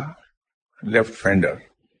گاڑی کا لیفٹ فینڈر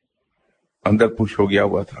اندر پش ہو گیا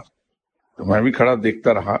ہوا تھا۔ تو میں بھی کھڑا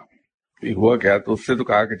دیکھتا رہا کہ ہوا کیا، تو اس سے تو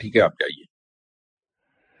کہا کہ ٹھیک ہے آپ جائیے،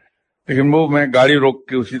 لیکن وہ میں گاڑی روک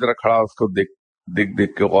کے اسی طرح کھڑا اس کو دیکھ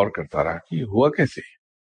کے غور کرتا رہا کہ ہوا کیسے۔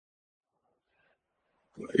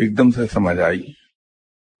 ایک دم سے سمجھ آئی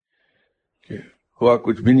کہ ہوا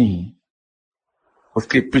کچھ بھی نہیں، اس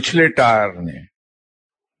کے پچھلے ٹائر نے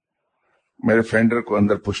میرے فینڈر کو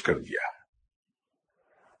اندر پش کر دیا،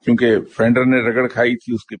 کیونکہ فینڈر نے رگڑ کھائی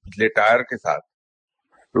تھی اس کے پچھلے ٹائر کے ساتھ،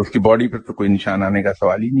 تو اس کی باڈی پر تو کوئی نشان آنے کا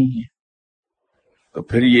سوال ہی نہیں ہے۔ تو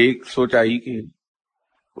پھر یہ ایک سوچ آئی کہ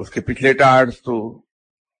اس کے پچھلے ٹائرز تو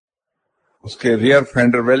اس کے ریئر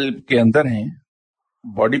فینڈر ویل کے اندر ہیں،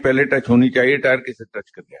 باڈی پہلے ٹچ ہونی چاہیے، ٹائر کیسے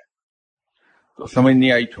ٹچ کر گیا۔ تو سمجھ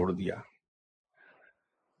نہیں آئی، چھوڑ دیا،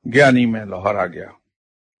 گیا نہیں، میں لاہور آ گیا،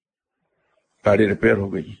 گاڑی ریپیئر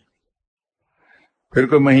ہو گئی۔ پھر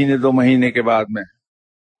کوئی مہینے 2 مہینے کے بعد میں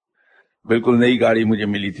بالکل نئی گاڑی مجھے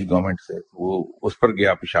ملی تھی گورنمنٹ سے، وہ اس پر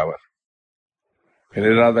گیا پشاور۔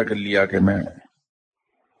 پھر ارادہ کر لیا کہ میں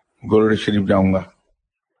گولڑ شریف جاؤں گا۔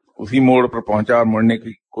 اسی موڑ پر پہنچا اور مڑنے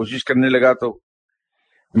کی کوشش کرنے لگا تو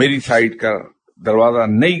میری سائڈ کا دروازہ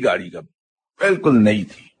نئی گاڑی کا بالکل نئی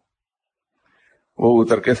تھی، وہ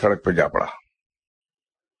اتر کے سڑک پہ جا پڑا۔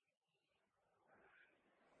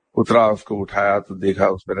 اترا، اس کو اٹھایا تو دیکھا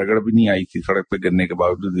اس پہ رگڑ بھی نہیں آئی تھی سڑک پہ گرنے کے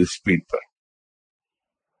باوجود اس سپیڈ پر۔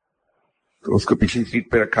 تو اس کو پچھلی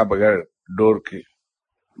سیٹ پہ رکھا بغیر ڈور کے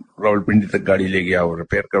راولپنڈی تک گاڑی لے گیا اور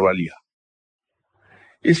ریپیئر کروا لیا۔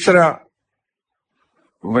 اس طرح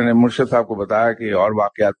میں نے مرشد صاحب کو بتایا کہ اور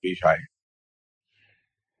واقعات پیش آئے۔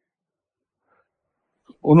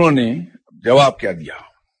 انہوں نے جواب کیا دیا؟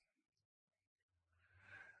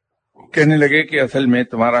 کہنے لگے کہ اصل میں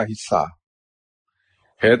تمہارا حصہ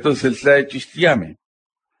ہے تو سلسلہ چشتیہ میں،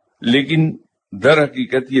 لیکن در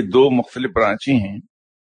حقیقت یہ دو مختلف برانچیں ہیں۔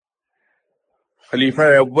 خلیفہ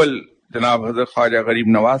اول جناب حضرت خواجہ غریب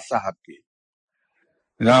نواز صاحب کے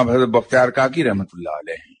جناب حضرت بختیار کاکی رحمۃ اللہ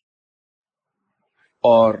علیہ ہیں،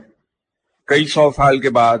 اور کئی سو سال کے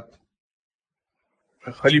بعد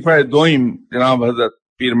خلیفہ دوئم جناب حضرت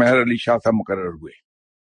پیر مہر علی شاہ صاحب مقرر ہوئے۔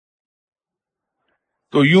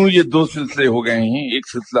 تو یوں یہ دو سلسلے ہو گئے ہیں۔ ایک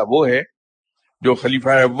سلسلہ وہ ہے جو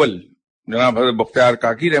خلیفہ اول جناب حضرت بختیار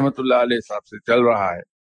کاکی رحمۃ اللہ علیہ صاحب سے چل رہا ہے،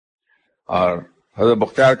 اور حضرت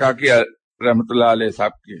بختیار کاکی رحمۃ اللہ علیہ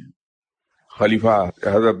صاحب کے خلیفہ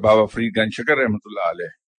حضرت بابا فرید گنج شکر رحمۃ اللہ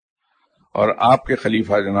علیہ، اور آپ کے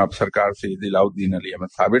خلیفہ جناب سرکار سید علاؤالدین علی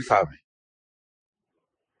احمد صابر صاحب ہیں۔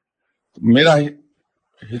 میرا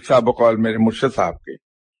حصہ بقول میرے مرشد صاحب کے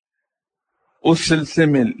اس سلسلے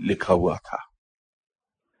میں لکھا ہوا تھا،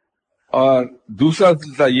 اور دوسرا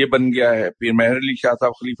سلسلہ یہ بن گیا ہے پیر مہر علی شاہ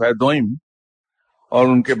صاحب خلیفہ دوئم، اور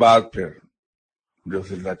ان کے بعد پھر جو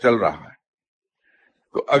سلسلہ چل رہا ہے۔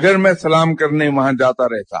 تو اگر میں سلام کرنے وہاں جاتا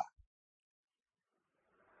رہتا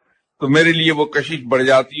تو میرے لیے وہ کشش بڑھ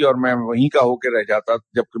جاتی اور میں وہیں کا ہو کے رہ جاتا،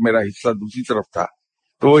 جبکہ میرا حصہ دوسری طرف تھا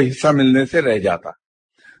تو وہ حصہ ملنے سے رہ جاتا۔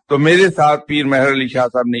 تو میرے ساتھ پیر مہر علی شاہ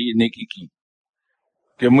صاحب نے یہ نیکی کی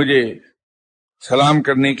کہ مجھے سلام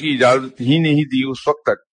کرنے کی اجازت ہی نہیں دی اس وقت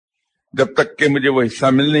تک جب تک کہ مجھے وہ حصہ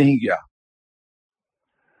مل نہیں گیا،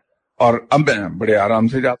 اور اب میں بڑے آرام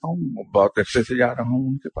سے جاتا ہوں، بہت عرصے سے جا رہا ہوں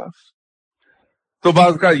ان کے پاس۔ تو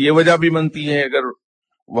بعض کا یہ وجہ بھی بنتی ہے، اگر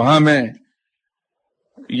وہاں میں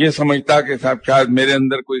یہ سمجھتا کہ صاحب شاید میرے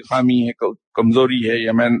اندر کوئی خامی ہے، کمزوری ہے،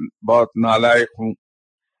 یا میں بہت نالائق ہوں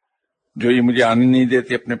جو یہ مجھے آنے نہیں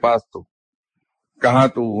دیتے اپنے پاس، تو کہاں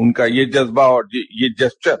تو ان کا یہ جذبہ اور یہ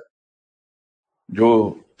جسچر جو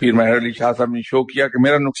پیر مہر علی شاہ صاحب نے شو کیا کہ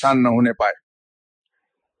میرا نقصان نہ ہونے پائے،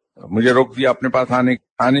 مجھے روک دیا اپنے پاس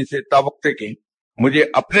آنے سے، تا وقت کہ مجھے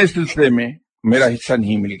اپنے سلسلے میں میرا حصہ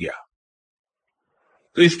نہیں مل گیا۔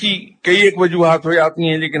 تو اس کی کئی ایک وجوہات ہو جاتی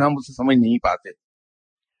ہیں، لیکن ہم اسے سمجھ نہیں پاتے۔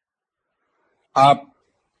 آپ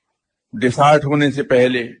ڈسائڈ ہونے سے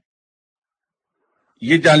پہلے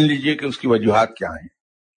یہ جان لیجئے کہ اس کی وجوہات کیا ہیں،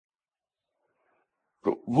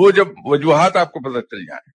 تو وہ جب وجوہات آپ کو پتہ چل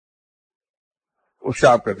جائیں اس سے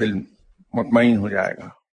آپ کا دل مطمئن ہو جائے گا۔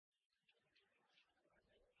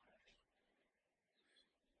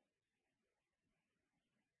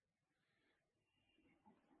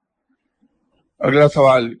 اگلا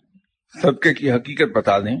سوال، صدقے کی حقیقت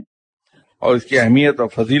بتا دیں اور اس کی اہمیت اور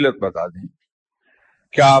فضیلت بتا دیں۔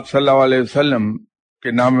 کیا آپ صلی اللہ علیہ وسلم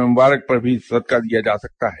کے نام مبارک پر بھی صدقہ دیا جا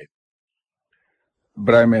سکتا ہے؟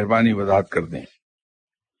 برائے مہربانی وضاحت کر دیں۔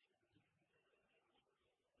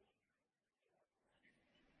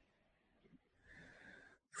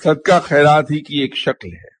 صدقہ خیرات ہی کی ایک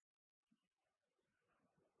شکل ہے،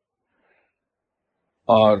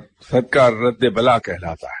 اور صدقہ رد بلا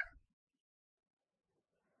کہلاتا ہے۔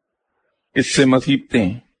 اس سے مصیبتیں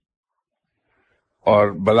اور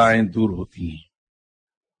بلائیں دور ہوتی ہیں۔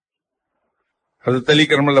 حضرت علی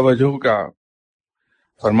کرم اللہ وجہہ کا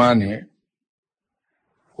فرمان ہے،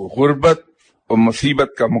 غربت و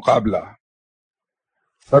مصیبت کا مقابلہ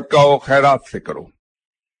صدقہ و خیرات سے کرو۔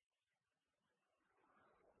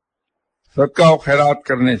 صدقہ و خیرات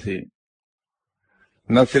کرنے سے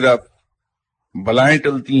نہ صرف بلائیں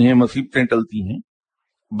ٹلتی ہیں، مصیبتیں ٹلتی ہیں،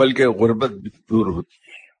 بلکہ غربت بھی دور ہوتی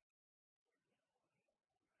ہے۔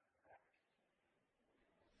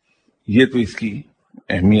 یہ تو اس کی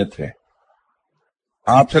اہمیت ہے۔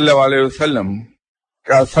 آپ صلی اللہ علیہ وسلم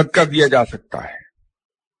کا صدقہ دیا جا سکتا ہے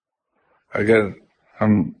اگر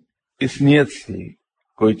ہم اس نیت سے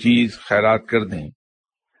کوئی چیز خیرات کر دیں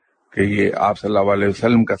کہ یہ آپ صلی اللہ علیہ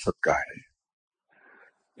وسلم کا صدقہ ہے۔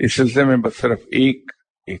 اس سلسلے میں بس صرف ایک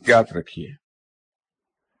احتیاط رکھیے،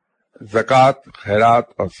 زکوٰۃ، خیرات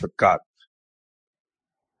اور صدقات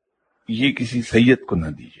یہ کسی سید کو نہ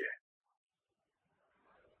دیجیے،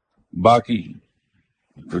 باقی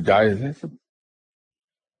تو جائز ہے سب۔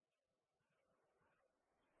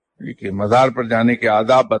 کہ مزار پر جانے کے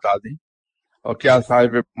آداب بتا دیں، اور کیا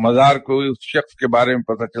صاحب مزار کو اس شخص کے بارے میں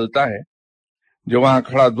پتہ چلتا ہے جو وہاں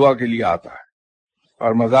کھڑا دعا کے لیے آتا ہے،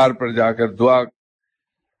 اور مزار پر جا کر دعا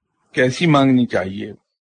کیسی مانگنی چاہیے۔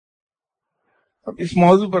 اب اس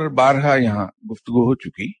موضوع پر بارہا یہاں گفتگو ہو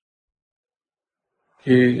چکی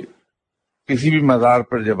کہ کسی بھی مزار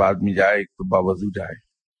پر جب آدمی جائے، ایک تو باوضو جائے،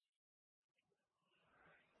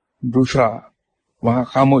 دوسرا وہاں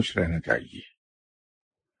خاموش رہنا چاہیے،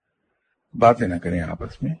 باتیں نہ کریں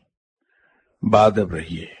آپس میں، باادب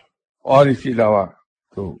رہیے، اور اس کے علاوہ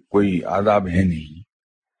تو کوئی آداب ہے نہیں،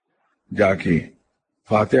 جا کے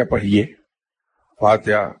فاتحہ پڑھیے.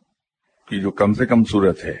 فاتحہ کی جو کم سے کم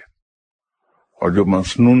صورت ہے اور جو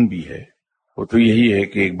مسنون بھی ہے وہ تو یہی ہے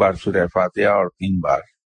کہ ایک بار سورہ فاتحہ اور 3 بار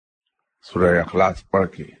سورہ اخلاص پڑھ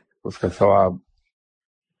کے اس کا ثواب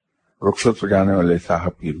رخصت ہو جانے والے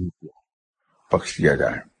صاحب کی روح کو بخش دیا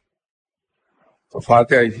جائے. تو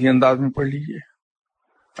فاتحہ اسی انداز میں پڑھ لیجیے.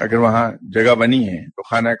 اگر وہاں جگہ بنی ہے تو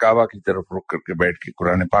خانہ کعبہ کی طرف رک کر کے بیٹھ کے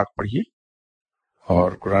قرآن پاک پڑھیے،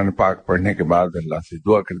 اور قرآن پاک پڑھنے کے بعد اللہ سے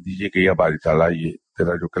دعا کر دیجیے کہ یا باری تعالیٰ، یہ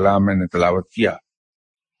تیرا جو کلام میں نے تلاوت کیا،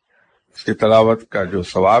 اس کی تلاوت کا جو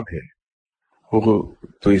ثواب ہے وہ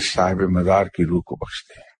تو اس صاحب مزار کی روح کو بخش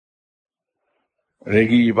دے. رہے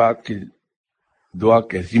گی یہ بات کہ دعا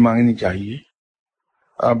کیسی مانگنی چاہیے.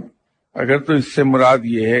 اب اگر تو اس سے مراد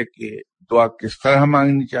یہ ہے کہ دعا کس طرح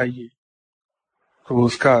مانگنی چاہیے، تو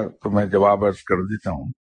اس کا تو میں جواب عرض کر دیتا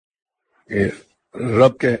ہوں کہ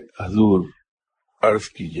رب کے حضور عرض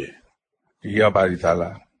کیجئے کہ یا باری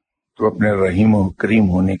تعالیٰ، تو اپنے رحیم و کریم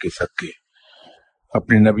ہونے کے صدقے،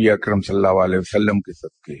 اپنے نبی اکرم صلی اللہ علیہ وسلم کے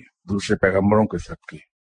صدقے، دوسرے پیغمبروں کے صدقے،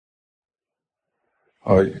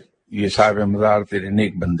 اور یہ صاحب مزار تیرے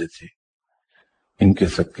نیک بندے تھے، ان کے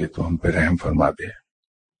صدقے تو ہم پہ رحم فرما دے.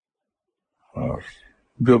 اور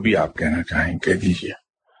جو بھی آپ کہنا چاہیں کہہ دیجیے.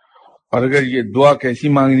 اور اگر یہ دعا کیسی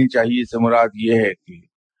مانگنی چاہیے سے مراد یہ ہے کہ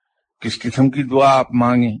کس قسم کی دعا آپ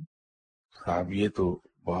مانگیں، صاحب یہ تو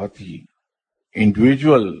بہت ہی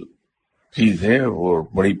انڈیویجول چیز ہے اور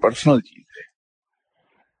بڑی پرسنل چیز ہے.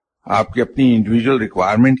 آپ کی اپنی انڈیویجول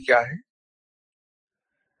ریکوائرمنٹ کیا ہے؟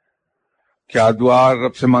 کیا دعا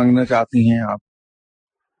رب سے مانگنا چاہتی ہیں آپ؟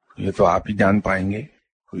 یہ تو آپ ہی جان پائیں گے.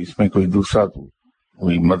 تو اس میں کوئی دوسرا تو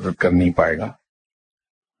کوئی مدد کر نہیں پائے گا.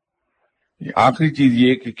 آخری چیز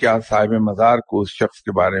یہ کہ کیا صاحب مزار کو اس شخص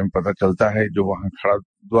کے بارے میں پتہ چلتا ہے جو وہاں کھڑا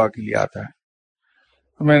دعا کے لیے آتا ہے؟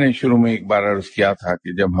 تو میں نے شروع میں ایک بار عرض کیا تھا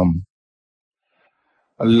کہ جب ہم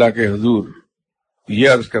اللہ کے حضور یہ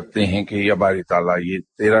عرض کرتے ہیں کہ یا باری تعالیٰ، یہ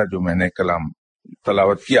تیرا جو میں نے کلام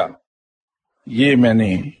تلاوت کیا، یہ میں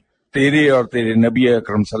نے تیرے اور تیرے نبی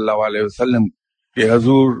اکرم صلی اللہ علیہ وسلم کے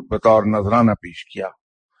حضور بطور نذرانہ پیش کیا،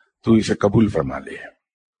 تو اسے قبول فرما لے،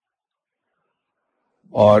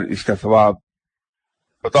 اور اس کا ثواب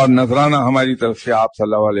بطور نذرانہ ہماری طرف سے آپ صلی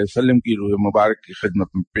اللہ علیہ وسلم کی روح مبارک کی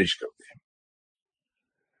خدمت میں پیش کر دیں.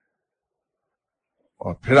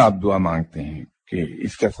 اور پھر آپ دعا مانگتے ہیں کہ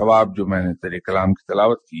اس کا ثواب جو میں نے تیرے کلام کی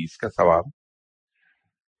تلاوت کی، اس کا ثواب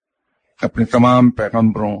اپنے تمام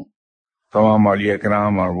پیغمبروں، تمام اولیاء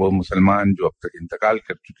کرام اور وہ مسلمان جو اب تک انتقال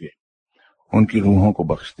کر چکے ان کی روحوں کو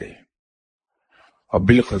بخش دے، اور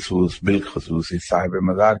بالخصوص اس صاحب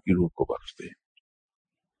مزار کی روح کو بخش دے.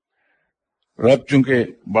 رب چونکہ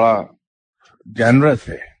بڑا جینرس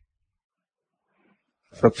ہے،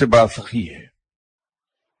 سب سے بڑا سخی ہے،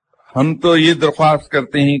 ہم تو یہ درخواست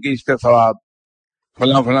کرتے ہیں کہ اس کا ثواب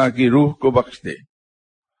فلاں فلاں کی روح کو بخش دے،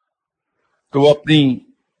 تو وہ اپنی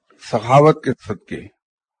سخاوت کے صدقے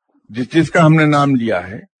جس چیز کا ہم نے نام لیا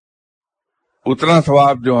ہے، اتنا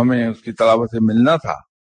ثواب جو ہمیں اس کی تلاوت سے ملنا تھا،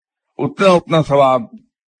 اتنا ثواب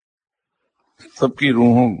سب کی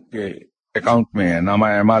روحوں کے اکاؤنٹ میں، نامہ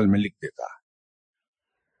اعمال میں لکھ دیتا ہے،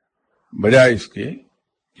 بجائے اس کے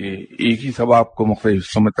کہ ایک ہی ثواب کو مختلف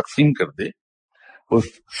حصوں میں تقسیم کر دے. اس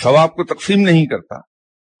ثواب کو تقسیم نہیں کرتا،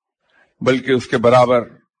 بلکہ اس کے برابر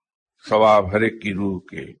ثواب ہر ایک کی روح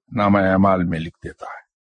کے نامہ اعمال میں لکھ دیتا ہے،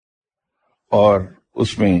 اور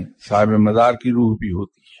اس میں صاحب مزار کی روح بھی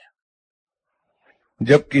ہوتی ہے.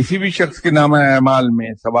 جب کسی بھی شخص کے نامہ اعمال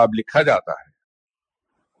میں ثواب لکھا جاتا ہے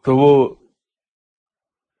تو وہ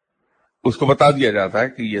اس کو بتا دیا جاتا ہے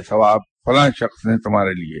کہ یہ ثواب فلاں شخص نے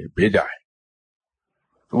تمہارے لیے بھیجا ہے.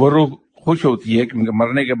 تو وہ روح خوش ہوتی ہے کیونکہ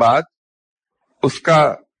مرنے کے بعد اس کا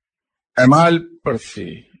اعمال پر سے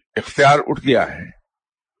اختیار اٹھ گیا ہے.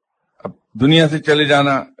 اب دنیا سے چلے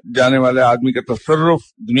جانے والے آدمی کا تصرف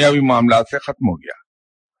دنیاوی معاملات سے ختم ہو گیا،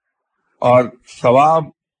 اور ثواب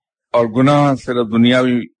اور گناہ صرف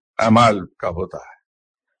دنیاوی اعمال کا ہوتا ہے.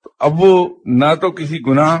 تو اب وہ نہ تو کسی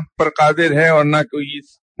گناہ پر قادر ہے اور نہ کوئی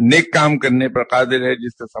نیک کام کرنے پر قادر ہے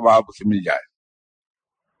جس سے ثواب اسے مل جائے.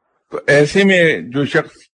 تو ایسے میں جو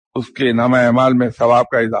شخص اس کے نامہ اعمال میں ثواب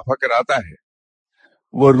کا اضافہ کراتا ہے،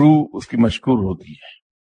 وہ روح اس کی مشکور ہوتی ہے.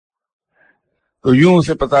 تو یوں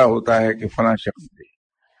اسے پتا ہوتا ہے کہ فلاں شخص نے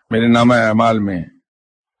میرے نامہ اعمال میں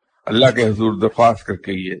اللہ کے حضور درخواست کر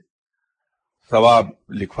کے یہ ثواب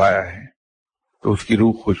لکھوایا ہے. تو اس کی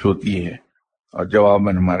روح خوش ہوتی ہے اور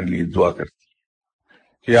جواباً ہمارے لیے دعا کرتی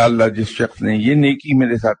ہے کہ یا اللہ، جس شخص نے یہ نیکی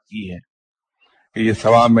میرے ساتھ کی ہے کہ یہ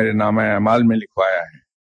ثواب میرے نامہ اعمال میں لکھوایا ہے،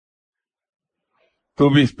 تو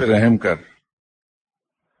بھی اس پہ رحم کر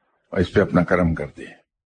اور اس پہ اپنا کرم کر دے.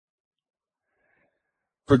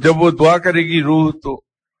 تو جب وہ دعا کرے گی روح تو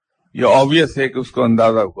یہ آبویس ہے کہ اس کو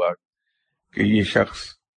اندازہ ہوا کہ یہ شخص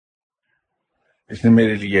اس نے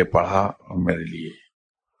میرے لیے پڑھا اور میرے لیے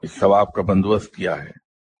اس ثواب کا بندوبست کیا ہے.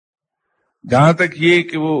 جہاں تک یہ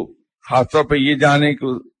کہ وہ خاص طور پہ یہ جانے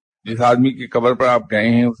کہ جس آدمی کی قبر پر آپ گئے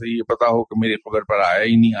ہیں اسے یہ پتا ہو کہ میری قبر پر آیا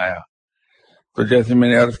ہی نہیں آیا. تو جیسے میں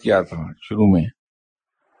نے عرض کیا تھا شروع میں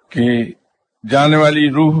کہ جانے والی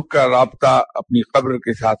روح کا رابطہ اپنی قبر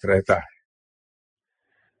کے ساتھ رہتا ہے.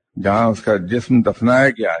 جہاں اس کا جسم دفنایا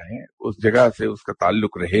گیا ہے اس جگہ سے اس کا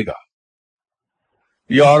تعلق رہے گا.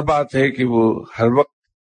 یہ اور بات ہے کہ وہ ہر وقت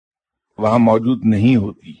وہاں موجود نہیں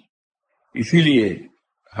ہوتی. اسی لیے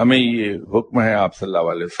ہمیں یہ حکم ہے آپ صلی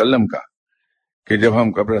اللہ علیہ وسلم کا کہ جب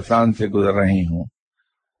ہم قبرستان سے گزر رہے ہوں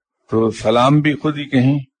تو سلام بھی خود ہی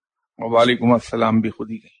کہیں اور وعلیکم السلام بھی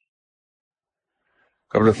خود ہی کہیں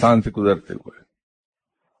قبرستان سے گزرتے ہوئے.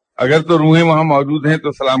 اگر تو روحیں وہاں موجود ہیں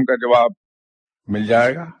تو سلام کا جواب مل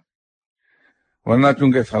جائے گا، ورنہ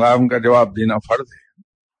چونکہ سلام کا جواب دینا فرض ہے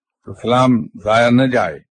تو سلام ضائع نہ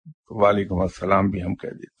جائے تو وعلیکم السلام بھی ہم کہہ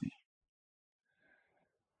دیتے ہیں.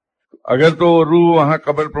 اگر تو روح وہاں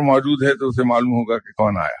قبر پر موجود ہے تو اسے معلوم ہوگا کہ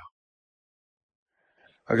کون آیا.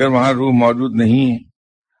 اگر وہاں روح موجود نہیں ہے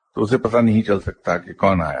تو اسے پتہ نہیں چل سکتا کہ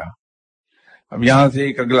کون آیا. اب یہاں سے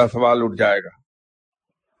ایک اگلا سوال اٹھ جائے گا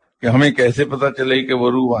کہ ہمیں کیسے پتہ چلے کہ وہ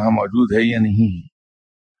روح وہاں موجود ہے یا نہیں ہے.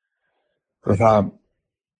 تو صاحب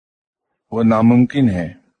وہ ناممکن ہے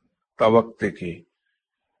توقع کہ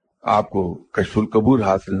آپ کو کشف القبور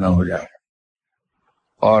حاصل نہ ہو جائے،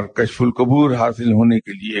 اور کشف القبور حاصل ہونے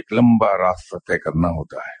کے لیے ایک لمبا راستہ طے کرنا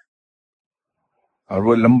ہوتا ہے. اور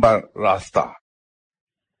وہ لمبا راستہ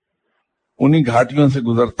انہی گھاٹیوں سے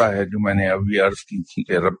گزرتا ہے جو میں نے ابھی عرض کی تھی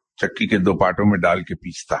کہ رب چکی کے دو پارٹوں میں ڈال کے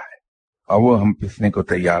پیستا ہے، اور وہ ہم پیسنے کو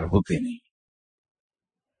تیار ہوتے نہیں.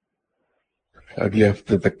 اگلے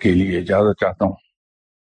ہفتے تک کے لیے اجازت چاہتا ہوں.